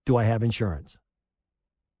 Do I have insurance?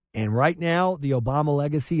 And right now, the Obama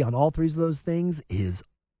legacy on all three of those things is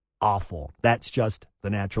awful. That's just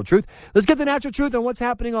the natural truth. Let's get the natural truth on what's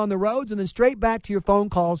happening on the roads and then straight back to your phone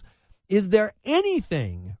calls. Is there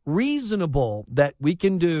anything reasonable that we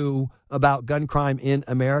can do about gun crime in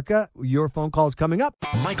America? Your phone call is coming up.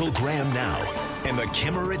 Michael Graham now and the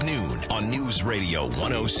Kimmer at noon on News Radio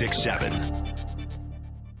 1067.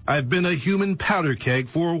 I've been a human powder keg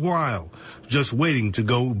for a while, just waiting to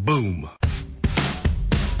go boom.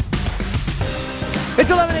 It's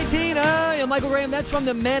 11:18. I'm Michael Graham. That's from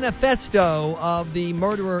the manifesto of the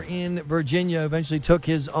murderer in Virginia. Eventually took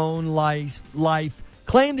his own life.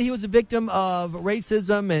 claimed that he was a victim of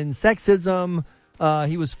racism and sexism.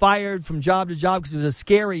 He was fired from job to job because he was a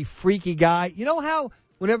scary, freaky guy. You know how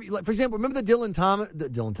whenever, like, for example, remember the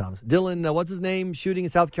Dylan, what's his name, shooting in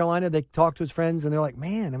South Carolina? They talked to his friends, and they're like,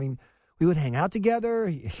 man, I mean, we would hang out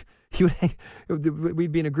together.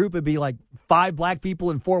 We'd be in a group. It'd be like 5 black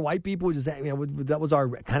people and 4 white people. Just, that was our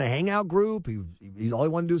kind of hangout group. He all he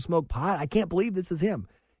wanted to do was smoke pot. I can't believe this is him.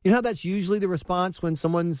 You know how that's usually the response when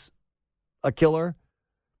someone's a killer?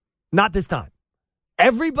 Not this time.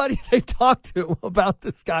 Everybody they've talked to about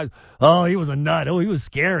this guy, oh, he was a nut. Oh, he was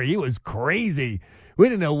scary. He was crazy. We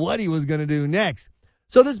didn't know what he was going to do next.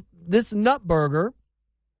 So this nutburger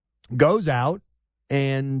goes out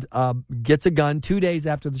and gets a gun 2 days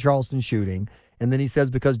after the Charleston shooting. And then he says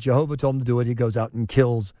because Jehovah told him to do it, he goes out and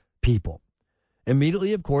kills people.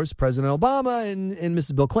 Immediately, of course, President Obama and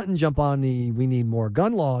Mrs. Bill Clinton jump on the we need more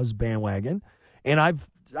gun laws bandwagon. And I've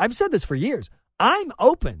said this for years. I'm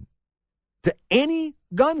open to any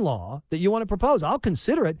gun law that you want to propose. I'll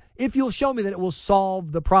consider it if you'll show me that it will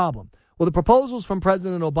solve the problem. Well, the proposals from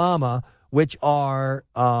President Obama, which are,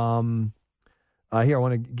 here, I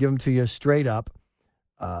want to give them to you straight up.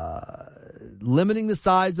 Limiting the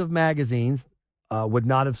size of magazines would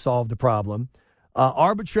not have solved the problem.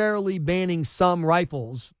 Arbitrarily banning some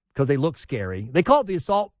rifles because they look scary. They call it the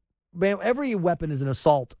assault. Every weapon is an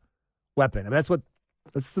assault weapon. I mean,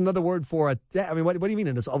 that's another word for it. I mean, what do you mean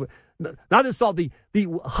an assault? Not assault, the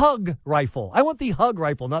hug rifle. I want the hug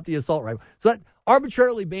rifle, not the assault rifle. So that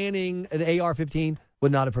arbitrarily banning an AR-15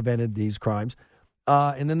 would not have prevented these crimes.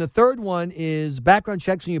 And then the third one is background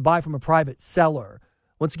checks when you buy from a private seller.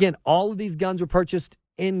 Once again, all of these guns were purchased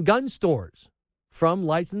in gun stores from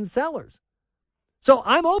licensed sellers. So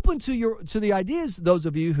I'm open to the ideas, those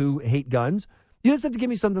of you who hate guns. You just have to give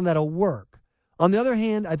me something that'll work. On the other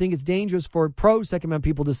hand, I think it's dangerous for pro-Second Amendment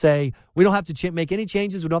people to say, we don't have to make any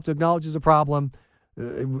changes, we don't have to acknowledge there's a problem.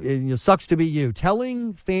 It sucks to be you.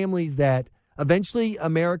 Telling families that eventually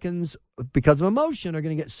Americans, because of emotion, are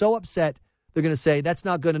going to get so upset, they're going to say, that's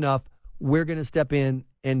not good enough. We're going to step in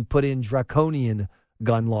and put in draconian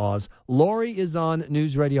gun laws. Lori is on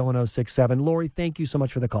News Radio 1067. Lori, thank you so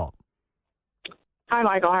much for the call. Hi,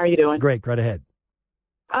 Michael. How are you doing? Great. Right ahead.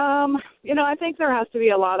 I think there has to be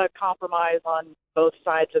a lot of compromise on both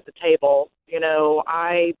sides of the table.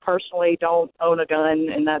 I personally don't own a gun,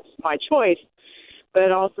 and that's my choice.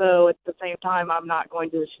 But also, at the same time, I'm not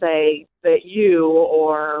going to say that you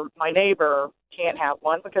or my neighbor can't have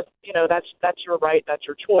one because, that's your right, that's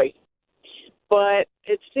your choice. But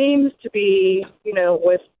it seems to be,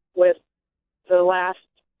 with the last,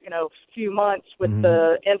 few months with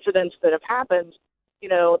the incidents that have happened,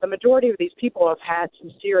 the majority of these people have had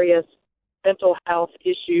some serious mental health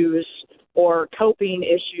issues or coping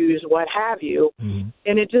issues, what have you. Mm-hmm.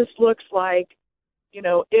 And it just looks like,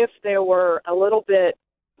 if there were a little bit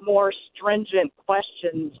more stringent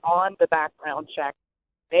questions on the background check,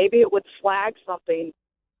 maybe it would flag something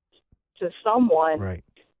to someone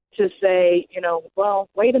to say, well,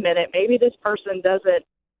 wait a minute, maybe this person doesn't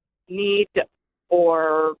need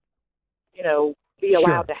or, be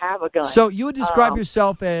allowed to have a gun. So you would describe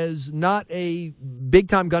yourself as not a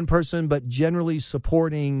big-time gun person, but generally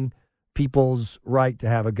supporting people's right to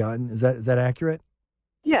have a gun. Is that accurate?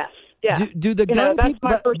 Yes. Yeah. Do the gun that's people,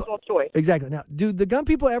 my personal choice. Exactly. Now, do the gun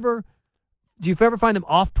people do you ever find them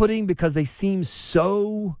off-putting because they seem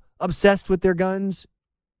so obsessed with their guns?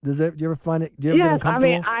 Do you ever find it? Do you ever get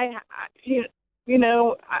uncomfortable? I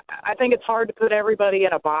think it's hard to put everybody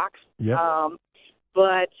in a box. Yeah.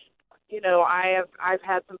 But I've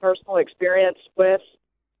had some personal experience with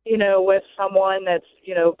someone that's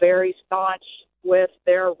very staunch with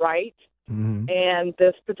their right. Mm-hmm. And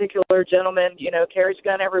this particular gentleman, carries a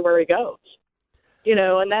gun everywhere he goes.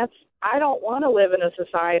 And I don't want to live in a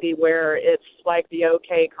society where it's like the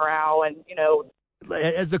OK Corral and,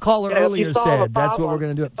 as the caller earlier said, that's what we're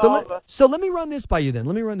going to do. So let me run this by you then.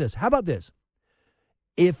 Let me run this. How about this?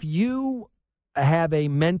 If you have a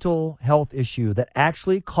mental health issue that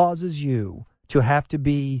actually causes you to have to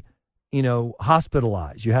be,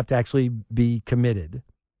 hospitalized, you have to actually be committed,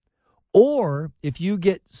 or if you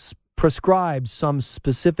get prescribed some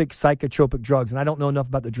specific psychotropic drugs, and I don't know enough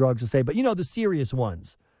about the drugs to say, but the serious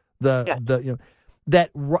ones, as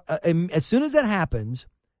soon as that happens,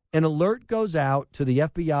 an alert goes out to the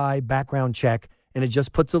FBI background check, and it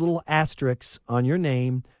just puts a little asterisk on your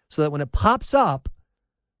name so that when it pops up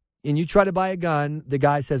and you try to buy a gun, the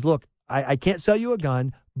guy says, look, I can't sell you a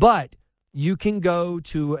gun, but you can go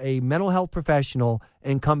to a mental health professional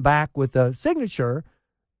and come back with a signature.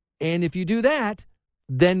 And if you do that,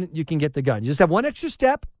 then you can get the gun. You just have one extra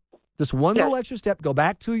step Just one little extra step. Go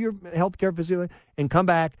back to your healthcare facility and come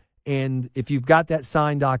back. And if you've got that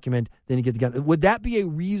signed document, then you get the gun. Would that be a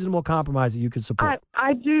reasonable compromise that you could support?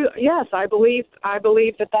 I do. Yes, I believe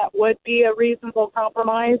that would be a reasonable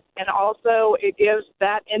compromise, and also it gives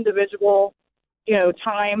that individual,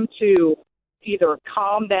 time to either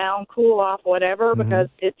calm down, cool off, whatever. Because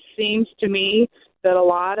it seems to me that a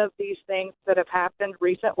lot of these things that have happened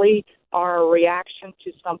recently are a reaction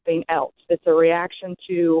to something else. It's a reaction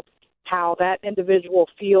to how that individual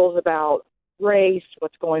feels about race,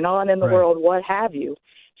 what's going on in the world, what have you.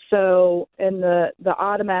 So, in the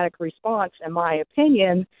automatic response, in my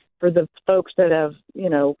opinion, for the folks that have,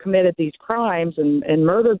 committed these crimes and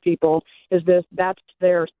murdered people, is that's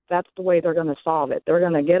the way they're going to solve it. They're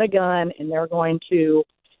going to get a gun and they're going to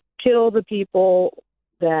kill the people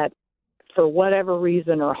that, for whatever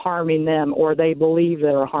reason, are harming them, or they believe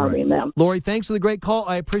that are harming them. Lori, thanks for the great call.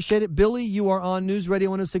 I appreciate it. Billy, you are on News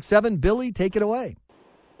Radio 106.7. Billy, take it away.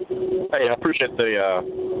 Hey, I appreciate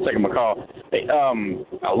the taking my call. Hey,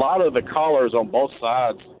 a lot of the callers on both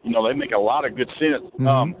sides, they make a lot of good sense.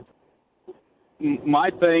 My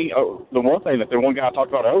thing, the one thing that the one guy talked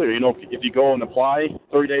about earlier, if you go and apply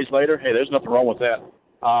 3 days later, hey, there's nothing wrong with that.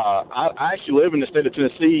 I actually live in the state of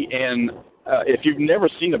Tennessee, and if you've never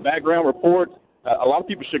seen a background report, a lot of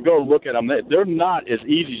people should go look at them. They're not as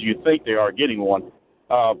easy as you think they are getting one.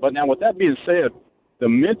 But now, with that being said, the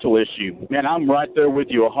mental issue, man, I'm right there with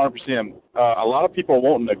you 100%. A lot of people are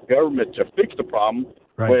wanting the government to fix the problem,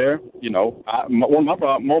 where, one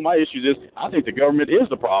of my issues is I think the government is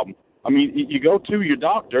the problem. I mean, you go to your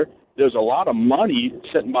doctor, there's a lot of money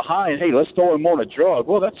sitting behind, hey, let's throw him on a drug.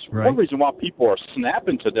 Well, that's one reason why people are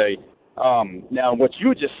snapping today. Now, what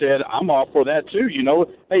you just said, I'm all for that too.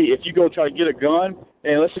 Hey, if you go try to get a gun,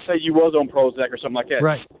 and let's just say you was on Prozac or something like that.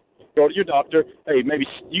 Right. Go to your doctor. Hey, maybe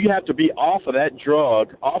you have to be off of that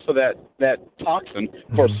drug, off of that toxin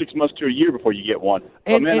for 6 months to a year before you get one.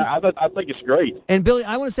 I think it's great. And Billy,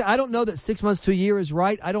 I want to say I don't know that 6 months to a year is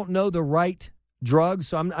right. I don't know the right drug,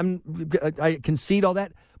 so I concede all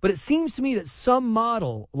that. But it seems to me that some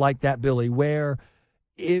model like that, Billy, where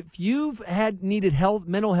if you've needed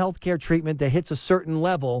mental health care treatment that hits a certain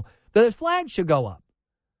level, the flag should go up.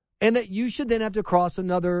 And that you should then have to cross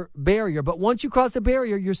another barrier. But once you cross a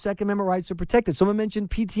barrier, your Second Amendment rights are protected. Someone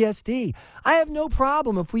mentioned PTSD. I have no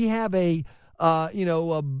problem if we have a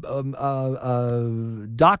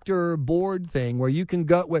doctor board thing where you can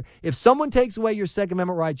go, where if someone takes away your Second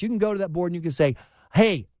Amendment rights, you can go to that board and you can say,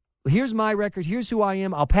 hey, here's my record. Here's who I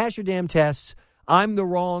am. I'll pass your damn tests. I'm the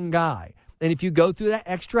wrong guy. And if you go through that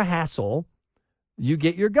extra hassle, you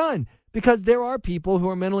get your gun. Because there are people who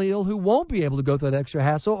are mentally ill who won't be able to go through that extra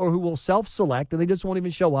hassle, or who will self-select and they just won't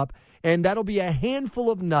even show up. And that'll be a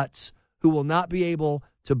handful of nuts who will not be able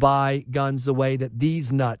to buy guns the way that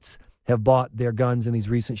these nuts have bought their guns in these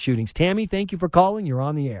recent shootings. Tammy, thank you for calling. You're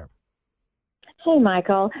on the air. Hey,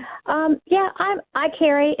 Michael. I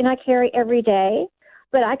carry every day,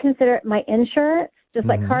 but I consider it my insurance, just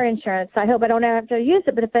like car insurance. I hope I don't have to use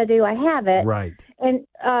it, but if I do, I have it. Right. And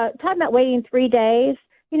talking about waiting 3 days,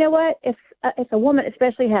 you know what? If a woman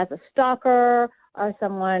especially has a stalker or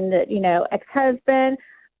someone that, ex-husband,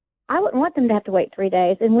 I wouldn't want them to have to wait 3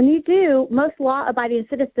 days. And when you do, most law-abiding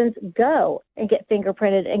citizens go and get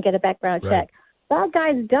fingerprinted and get a background check. Bad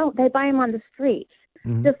guys don't. They buy them on the streets.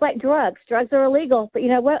 Just like drugs. Drugs are illegal, but you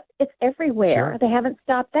know what? It's everywhere. Sure. They haven't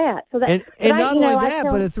stopped that. So that, and not only that,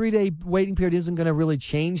 but a 3-day waiting period isn't going to really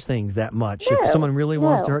change things that much if someone really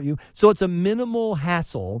wants to hurt you. So it's a minimal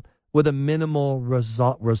hassle with a minimal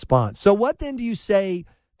response. So what then do you say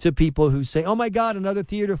to people who say, oh, my God, another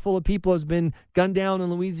theater full of people has been gunned down in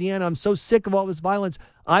Louisiana. I'm so sick of all this violence.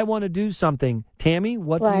 I want to do something. Tammy,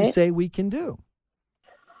 what do you say we can do?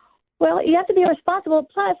 Well, you have to be responsible.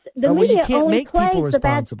 Plus, the media only plays the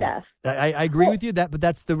bad stuff. I agree with you, but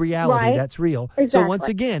that's the reality. Right. That's real. Exactly. So once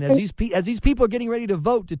again, as these people are getting ready to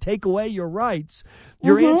vote to take away your rights,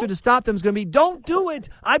 your answer to stop them is going to be, don't do it.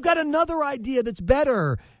 I've got another idea that's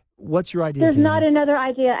better. What's your idea? There's Tammy? not another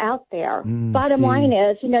idea out there. Bottom line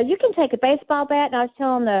is, you can take a baseball bat, and I was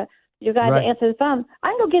telling you guys to answer the phone, I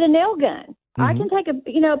can go get a nail gun. I can take a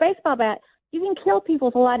baseball bat. You can kill people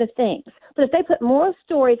with a lot of things. But if they put more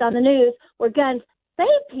stories on the news where guns save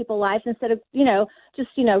people's lives instead of, just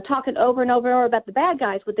talking over and over and over about the bad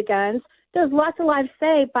guys with the guns, there's lots of lives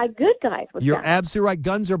saved by good guys with guns. You're absolutely right.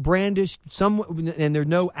 Guns are brandished, and there are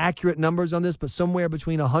no accurate numbers on this, but somewhere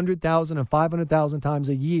between 100,000 and 500,000 times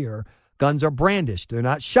a year, guns are brandished. They're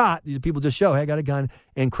not shot. People just show, hey, I got a gun,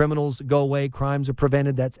 and criminals go away. Crimes are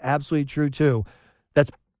prevented. That's absolutely true, too.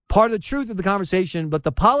 That's part of the truth of the conversation, but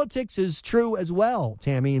the politics is true as well,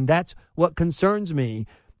 Tammy, and that's what concerns me,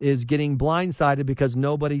 is getting blindsided because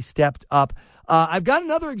nobody stepped up. I've got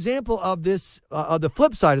another example of this, the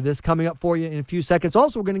flip side of this, coming up for you in a few seconds.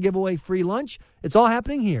 Also, we're going to give away free lunch. It's all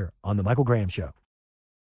happening here on The Michael Graham Show.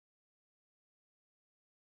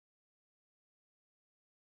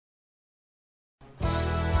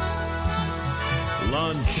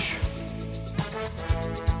 Lunch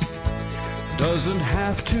doesn't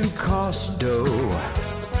have to cost dough,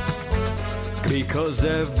 because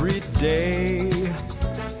every day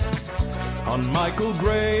on Michael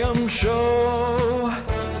Graham Show,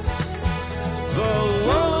 the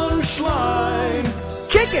lunch line.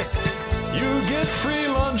 Kick it! You get free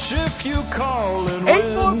lunch if you call and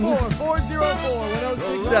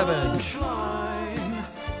 844-404-1067.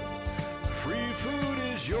 Free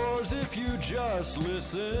food is yours if you just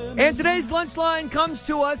listen. And today's lunch line comes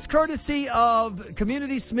to us courtesy of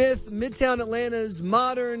Community Smith, Midtown Atlanta's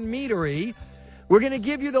Modern Meadery. We're going to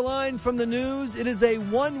give you the line from the news. It is a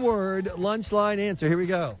one-word lunch line answer. Here we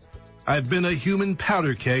go. I've been a human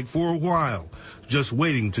powder keg for a while, just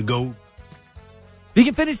waiting to go. If you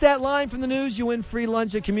can finish that line from the news, you win free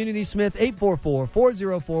lunch at Community Smith,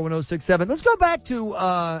 844-404-1067. Let's go back to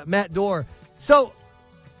Matt Dorr. So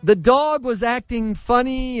the dog was acting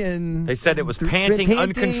funny, and they said it was panting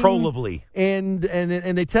uncontrollably. And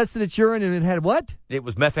they tested its urine, and it had what? It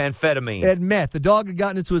was methamphetamine. It had meth. The dog had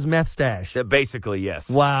gotten into his meth stash. Basically, yes.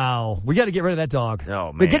 Wow. We got to get rid of that dog. Oh,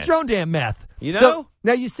 man. But get your own damn meth. You know? So,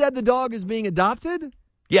 now, you said the dog is being adopted?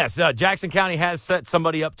 Yes, Jackson County has set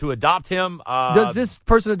somebody up to adopt him. Does this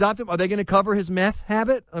person adopt him? Are they going to cover his meth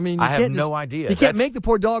habit? I mean, I have no idea. You can't make the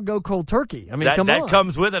poor dog go cold turkey. I mean, come on. That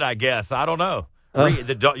comes with it, I guess. I don't know.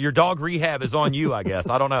 Your dog rehab is on you, I guess.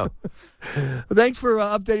 I don't know. Well, thanks for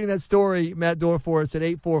updating that story, Matt Dorr, for us at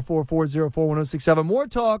 844-404-1067. More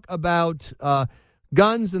talk about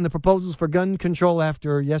guns and the proposals for gun control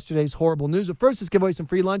after yesterday's horrible news. But first, let's give away some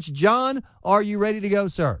free lunch. John, are you ready to go,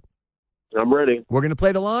 sir? I'm ready. We're going to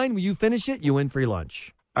play the line. Will you finish it? You win free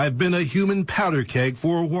lunch. I've been a human powder keg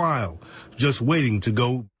for a while, just waiting to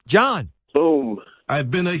go. John. Boom. I've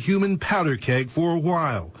been a human powder keg for a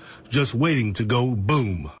while, just waiting to go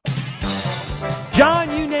boom.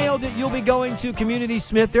 John, you nailed it. You'll be going to Community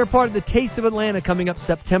Smith. They're part of the Taste of Atlanta coming up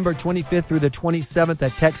September 25th through the 27th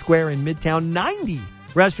at Tech Square in Midtown. 90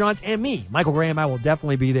 restaurants and me, Michael Graham. I will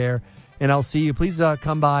definitely be there, and I'll see you. Please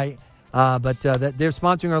come by. But they're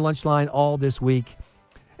sponsoring our lunch line all this week.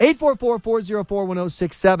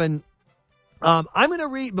 844-404-1067. I'm going to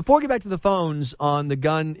read, before we get back to the phones on the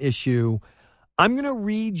gun issue, I'm going to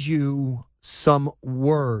read you some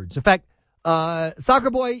words. In fact, Soccer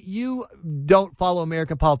Boy, you don't follow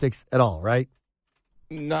American politics at all, right?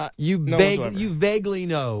 You vaguely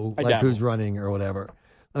know who's running or whatever.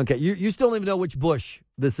 Okay, you still don't even know which Bush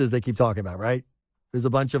this is they keep talking about, right? There's a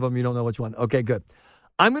bunch of them. You don't know which one. Okay, good.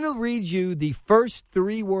 I'm going to read you the first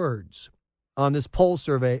three words on this poll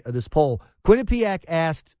survey, this poll. Quinnipiac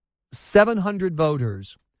asked 700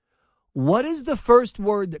 voters, what is the first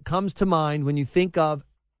word that comes to mind when you think of,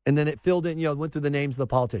 and then it filled in, went through the names of the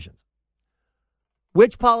politicians.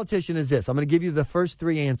 Which politician is this? I'm going to give you the first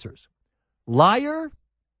three answers. Liar,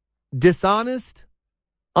 dishonest,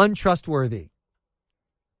 untrustworthy.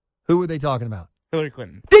 Who were they talking about? Hillary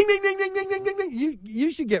Clinton. Ding, ding, ding, ding, ding, ding, ding, ding.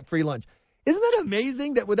 You should get free lunch. Isn't that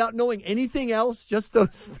amazing that without knowing anything else, just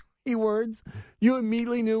those three words, you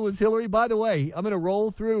immediately knew it was Hillary? By the way, I'm going to roll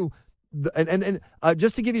through, and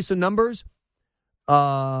just to give you some numbers,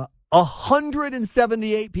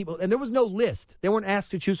 178 people, and there was no list. They weren't asked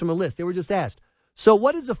to choose from a list. They were just asked. So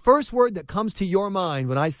what is the first word that comes to your mind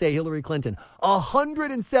when I say Hillary Clinton?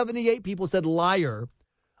 178 people said liar.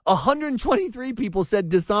 123 people said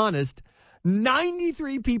dishonest.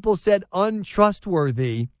 93 people said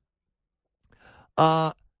untrustworthy.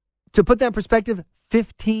 To put that in perspective,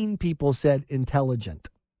 15 people said intelligent.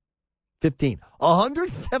 15.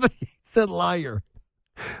 170 said liar.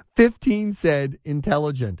 15 said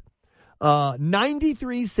intelligent.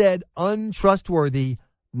 93 said untrustworthy.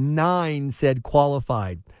 9 said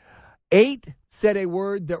qualified. 8 said a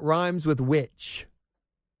word that rhymes with which.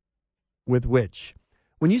 With which.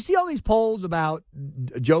 When you see all these polls about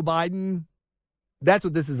Joe Biden, that's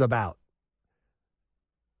what this is about.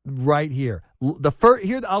 Right here.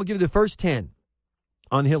 Here, I'll give you the first 10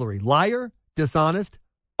 on Hillary. Liar, dishonest,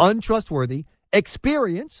 untrustworthy,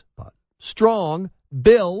 experience, strong,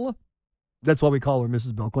 Bill, that's why we call her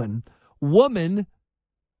Mrs. Bill Clinton, woman.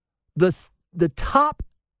 The top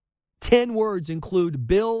 10 words include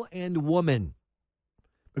Bill and woman,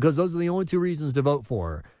 because those are the only two reasons to vote for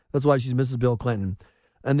her. That's why she's Mrs. Bill Clinton.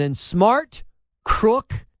 And then smart,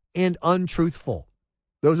 crook, and untruthful.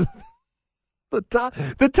 Those are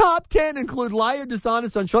The top 10 include liar,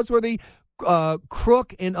 dishonest, untrustworthy,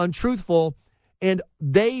 crook, and untruthful, and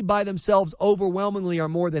they by themselves overwhelmingly are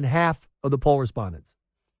more than half of the poll respondents.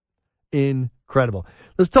 Incredible.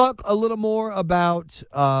 Let's talk a little more about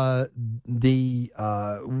the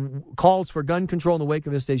calls for gun control in the wake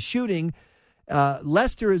of yesterday's shooting.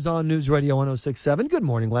 Lester is on News Radio 106.7. Good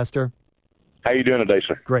morning, Lester. How you doing today,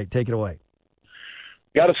 sir? Great. Take it away.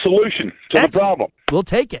 Got a solution to the problem. We'll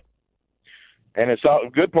take it. And the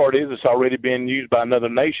good part is it's already been used by another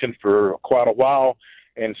nation for quite a while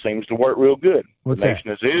and seems to work real good. What's the that?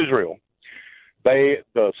 nation is Israel.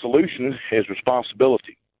 The solution is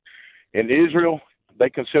responsibility. In Israel, they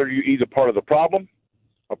consider you either part of the problem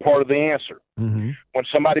or part of the answer. Mm-hmm. When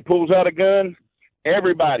somebody pulls out a gun,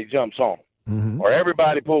 everybody jumps on them. Mm-hmm. Or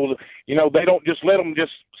everybody pulls, they don't just let them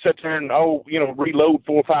just sit there and, reload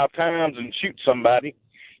 4 or 5 times and shoot somebody.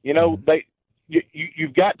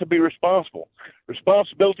 You've got to be responsible.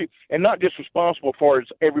 Responsibility, and not just responsible for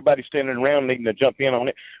everybody standing around needing to jump in on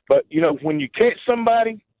it, but, when you catch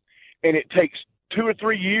somebody and it takes 2 or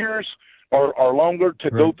 3 years or longer to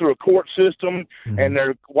go through a court system, and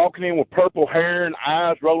they're walking in with purple hair and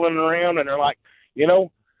eyes rolling around, and they're like,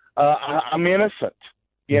 I'm innocent,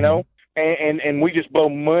 and we just blow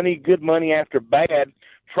money, good money after bad,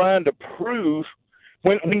 trying to prove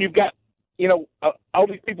when you've got, all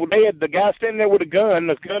these people dead, the guy standing there with a gun,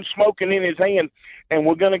 the gun smoking in his hand, and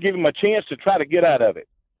we're going to give him a chance to try to get out of it.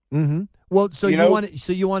 Mm-hmm. Well, so you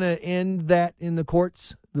want to end that in the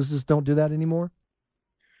courts? Don't do that anymore?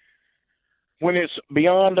 When it's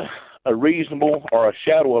beyond a reasonable or a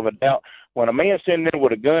shadow of a doubt, when a man's standing there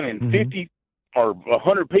with a gun and 50 or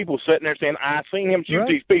 100 people sitting there saying, "I seen him shoot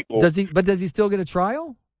these people." Does he still get a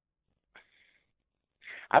trial?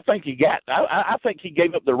 I think I think he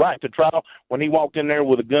gave up the right to trial when he walked in there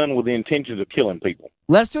with a gun with the intentions of killing people.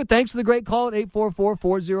 Lester, thanks for the great call at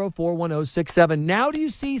 844-404-1067. Now do you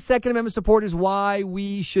see Second Amendment support is why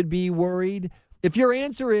we should be worried? If your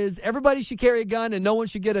answer is everybody should carry a gun and no one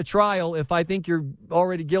should get a trial if I think you're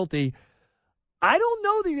already guilty, I don't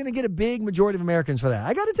know that you're going to get a big majority of Americans for that.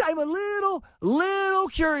 I got to tell you, I'm a little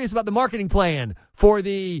curious about the marketing plan for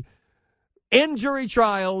the end jury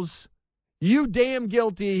trials. You damn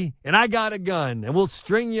guilty, and I got a gun, and we'll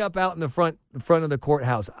string you up out in the front of the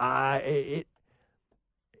courthouse.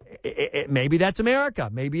 Maybe that's America.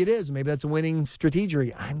 Maybe it is. Maybe that's a winning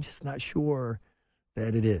strategy. I'm just not sure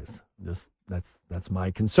that it is. That's my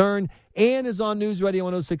concern. Ann is on News Radio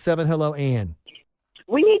 106.7. Hello, Ann.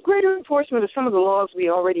 We need greater enforcement of some of the laws we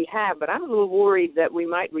already have, but I'm a little worried that we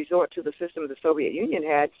might resort to the system the Soviet Union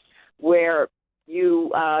had, where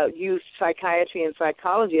you use psychiatry and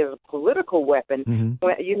psychology as a political weapon. Mm-hmm.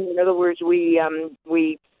 In other words, we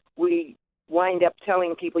wind up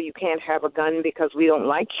telling people you can't have a gun because we don't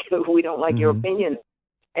like you, we don't like your opinion.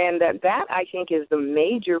 And that, I think, is the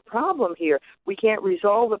major problem here. We can't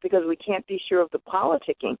resolve it because we can't be sure of the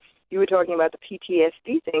politicking. You were talking about the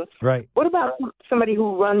PTSD thing. Right. What about somebody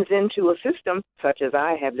who runs into a system, such as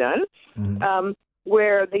I have done,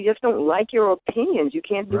 where they just don't like your opinions? You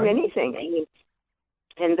can't do anything.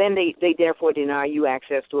 And then they therefore deny you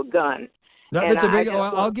access to a gun. No, that's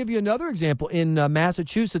I'll give you another example. In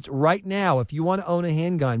Massachusetts right now, if you want to own a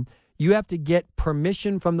handgun, you have to get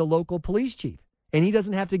permission from the local police chief. And he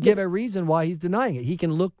doesn't have to give a reason why he's denying it. He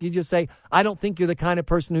can you just say, I don't think you're the kind of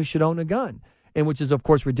person who should own a gun. And which is, of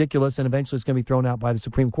course, ridiculous, and eventually it's going to be thrown out by the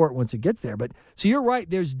Supreme Court once it gets there. But so you're right,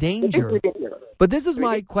 there's danger. But this is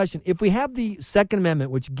my question. If we have the Second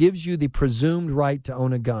Amendment, which gives you the presumed right to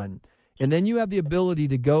own a gun, and then you have the ability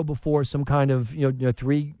to go before some kind of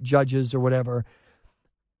 3 judges or whatever,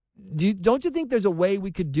 don't you think there's a way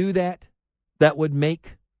we could do that would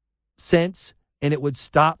make sense, and it would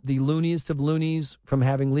stop the looniest of loonies from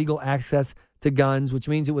having legal access to guns, which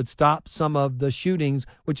means it would stop some of the shootings,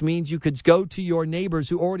 which means you could go to your neighbors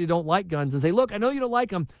who already don't like guns and say, look, I know you don't like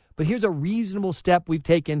them, but here's a reasonable step we've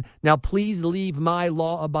taken. Now, please leave my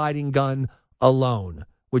law-abiding gun alone,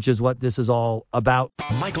 which is what this is all about.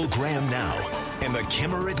 Michael Graham now and the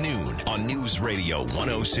Kimmer at noon on News Radio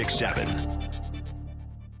 106.7.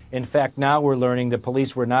 In fact, now we're learning the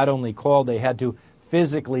police were not only called, they had to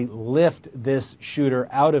physically lift this shooter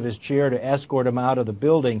out of his chair to escort him out of the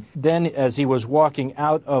building. Then, as he was walking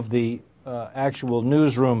out of the actual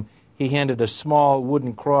newsroom, he handed a small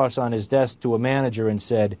wooden cross on his desk to a manager and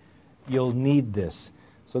said, "You'll need this."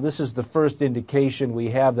 So this is the first indication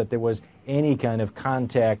we have that there was any kind of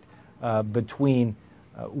contact between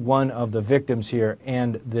one of the victims here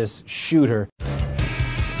and this shooter.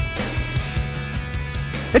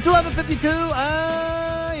 It's 11:52.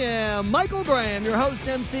 I am Michael Graham, your host,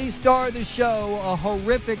 MC, star of the show. A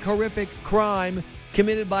horrific crime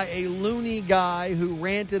committed by a loony guy who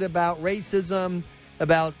ranted about racism,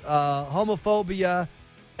 about homophobia,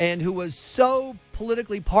 and who was so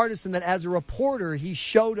politically partisan that as a reporter, he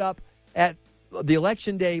showed up at the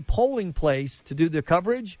Election Day polling place to do the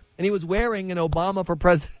coverage, and he was wearing an Obama for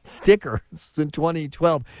President sticker in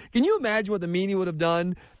 2012. Can you imagine what the media would have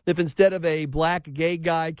done if instead of a black gay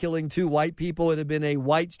guy killing two white people, it had been a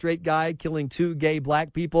white straight guy killing two gay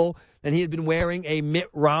black people, and he had been wearing a Mitt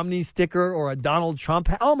Romney sticker or a Donald Trump?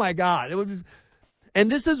 Oh, my God. And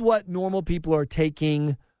this is what normal people are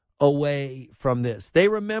taking away from this. They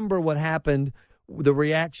remember what happened, the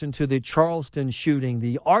reaction to the Charleston shooting,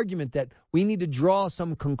 the argument that we need to draw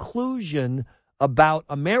some conclusion about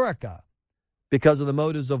America because of the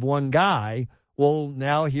motives of one guy. Well,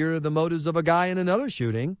 now here are the motives of a guy in another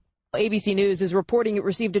shooting. ABC News is reporting it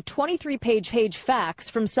received a 23-page fax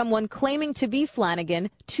from someone claiming to be Flanagan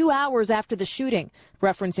 2 hours after the shooting,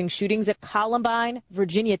 referencing shootings at Columbine,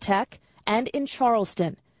 Virginia Tech, and in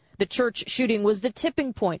Charleston. The church shooting was the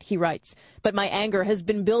tipping point, he writes, but my anger has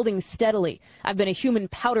been building steadily. I've been a human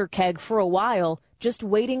powder keg for a while, just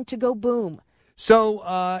waiting to go boom.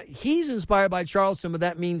 So he's inspired by Charleston, but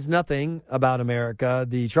that means nothing about America.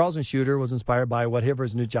 The Charleston shooter was inspired by whatever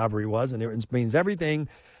his new jobbery was, and it means everything.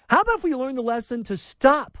 How about if we learn the lesson to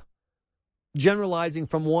stop generalizing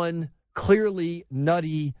from one clearly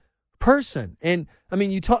nutty person? And I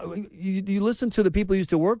mean, you listen to the people who used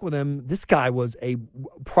to work with him. This guy was a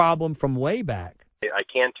problem from way back. I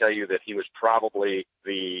can tell you that he was probably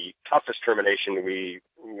the toughest termination we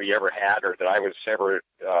ever had, or that I was ever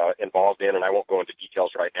involved in, and I won't go into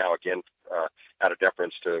details right now, again, out of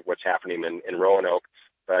deference to what's happening in Roanoke.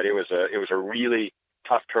 But it was a really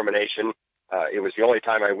tough termination. It was the only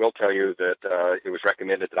time, I will tell you, that it was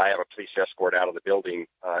recommended that I have a police escort out of the building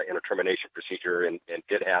in a termination procedure, and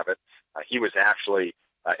did have it. He was actually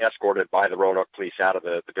escorted by the Roanoke police out of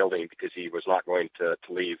the building because he was not going to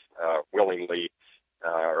leave willingly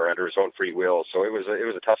or under his own free will. So it was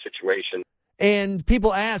a tough situation. And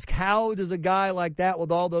people ask, how does a guy like that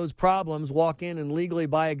with all those problems walk in and legally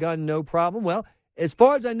buy a gun, no problem? Well, as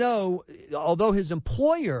far as I know, although his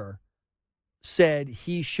employer said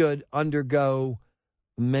he should undergo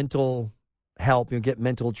mental help, get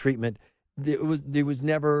mental treatment, there was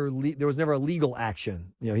never a legal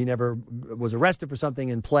action. He never was arrested for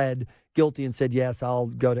something and pled guilty and said, yes, I'll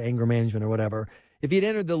go to anger management or whatever. If he'd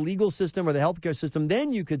entered the legal system or the healthcare system,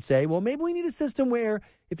 then you could say, well, maybe we need a system where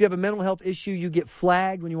if you have a mental health issue, you get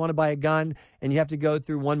flagged when you want to buy a gun, and you have to go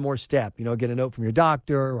through one more step, get a note from your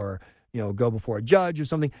doctor, or, go before a judge or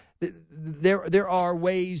something. There are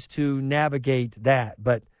ways to navigate that,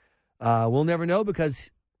 but we'll never know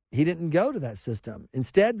because he didn't go to that system.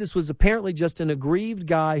 Instead, this was apparently just an aggrieved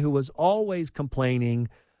guy who was always complaining,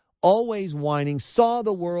 always whining, saw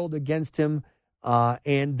the world against him,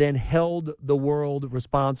 and then held the world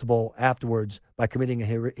responsible afterwards by committing a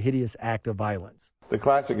hideous act of violence. The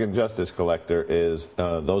classic injustice collector is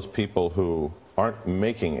those people who aren't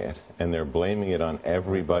making it, and they're blaming it on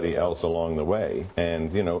everybody else along the way.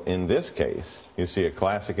 And, in this case, you see a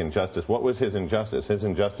classic injustice. What was his injustice? His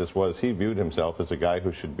injustice was he viewed himself as a guy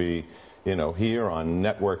who should be, here on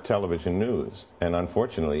network television news. And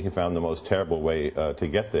unfortunately, he found the most terrible way to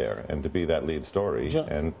get there and to be that lead story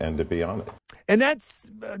and to be on it. And that's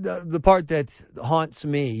the part that haunts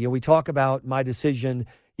me. We talk about my decision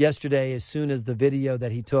yesterday as soon as the video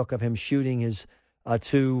that he took of him shooting his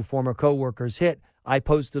two former coworkers hit. I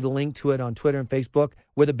posted a link to it on Twitter and Facebook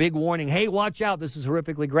with a big warning, hey, watch out, this is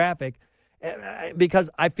horrifically graphic, because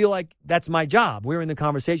I feel like that's my job. We're in the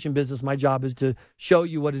conversation business. My job is to show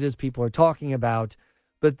you what it is people are talking about.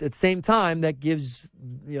 But at the same time, that gives,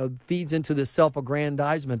 feeds into this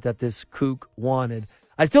self-aggrandizement that this kook wanted.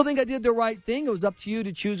 I still think I did the right thing. It was up to you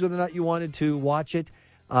to choose whether or not you wanted to watch it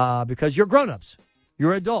because you're grown-ups.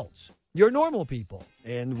 You're adults. You're normal people.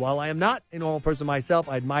 And while I am not a normal person myself,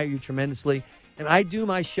 I admire you tremendously. And I do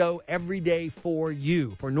my show every day for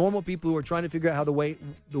you, for normal people who are trying to figure out how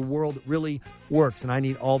the world really works. And I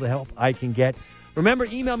need all the help I can get. Remember,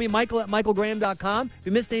 email me, michael@michaelgraham.com. If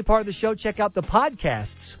you missed any part of the show, check out the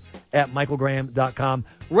podcasts at michaelgraham.com.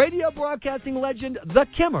 Radio broadcasting legend, The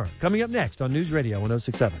Kimmer, coming up next on News Radio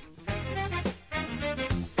 106.7.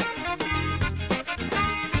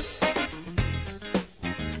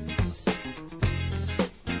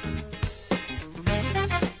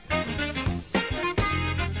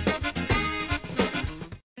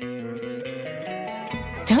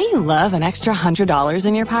 Don't you love an extra $100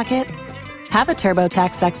 in your pocket? Have a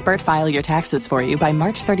TurboTax expert file your taxes for you by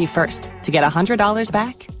March 31st to get $100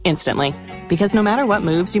 back instantly. Because no matter what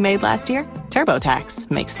moves you made last year,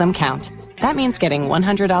 TurboTax makes them count. That means getting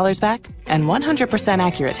 $100 back and 100%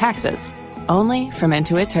 accurate taxes, only from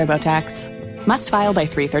Intuit TurboTax. Must file by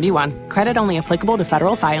 3/31. Credit only applicable to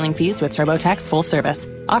federal filing fees with TurboTax full service.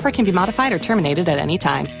 Offer can be modified or terminated at any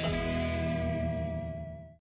time.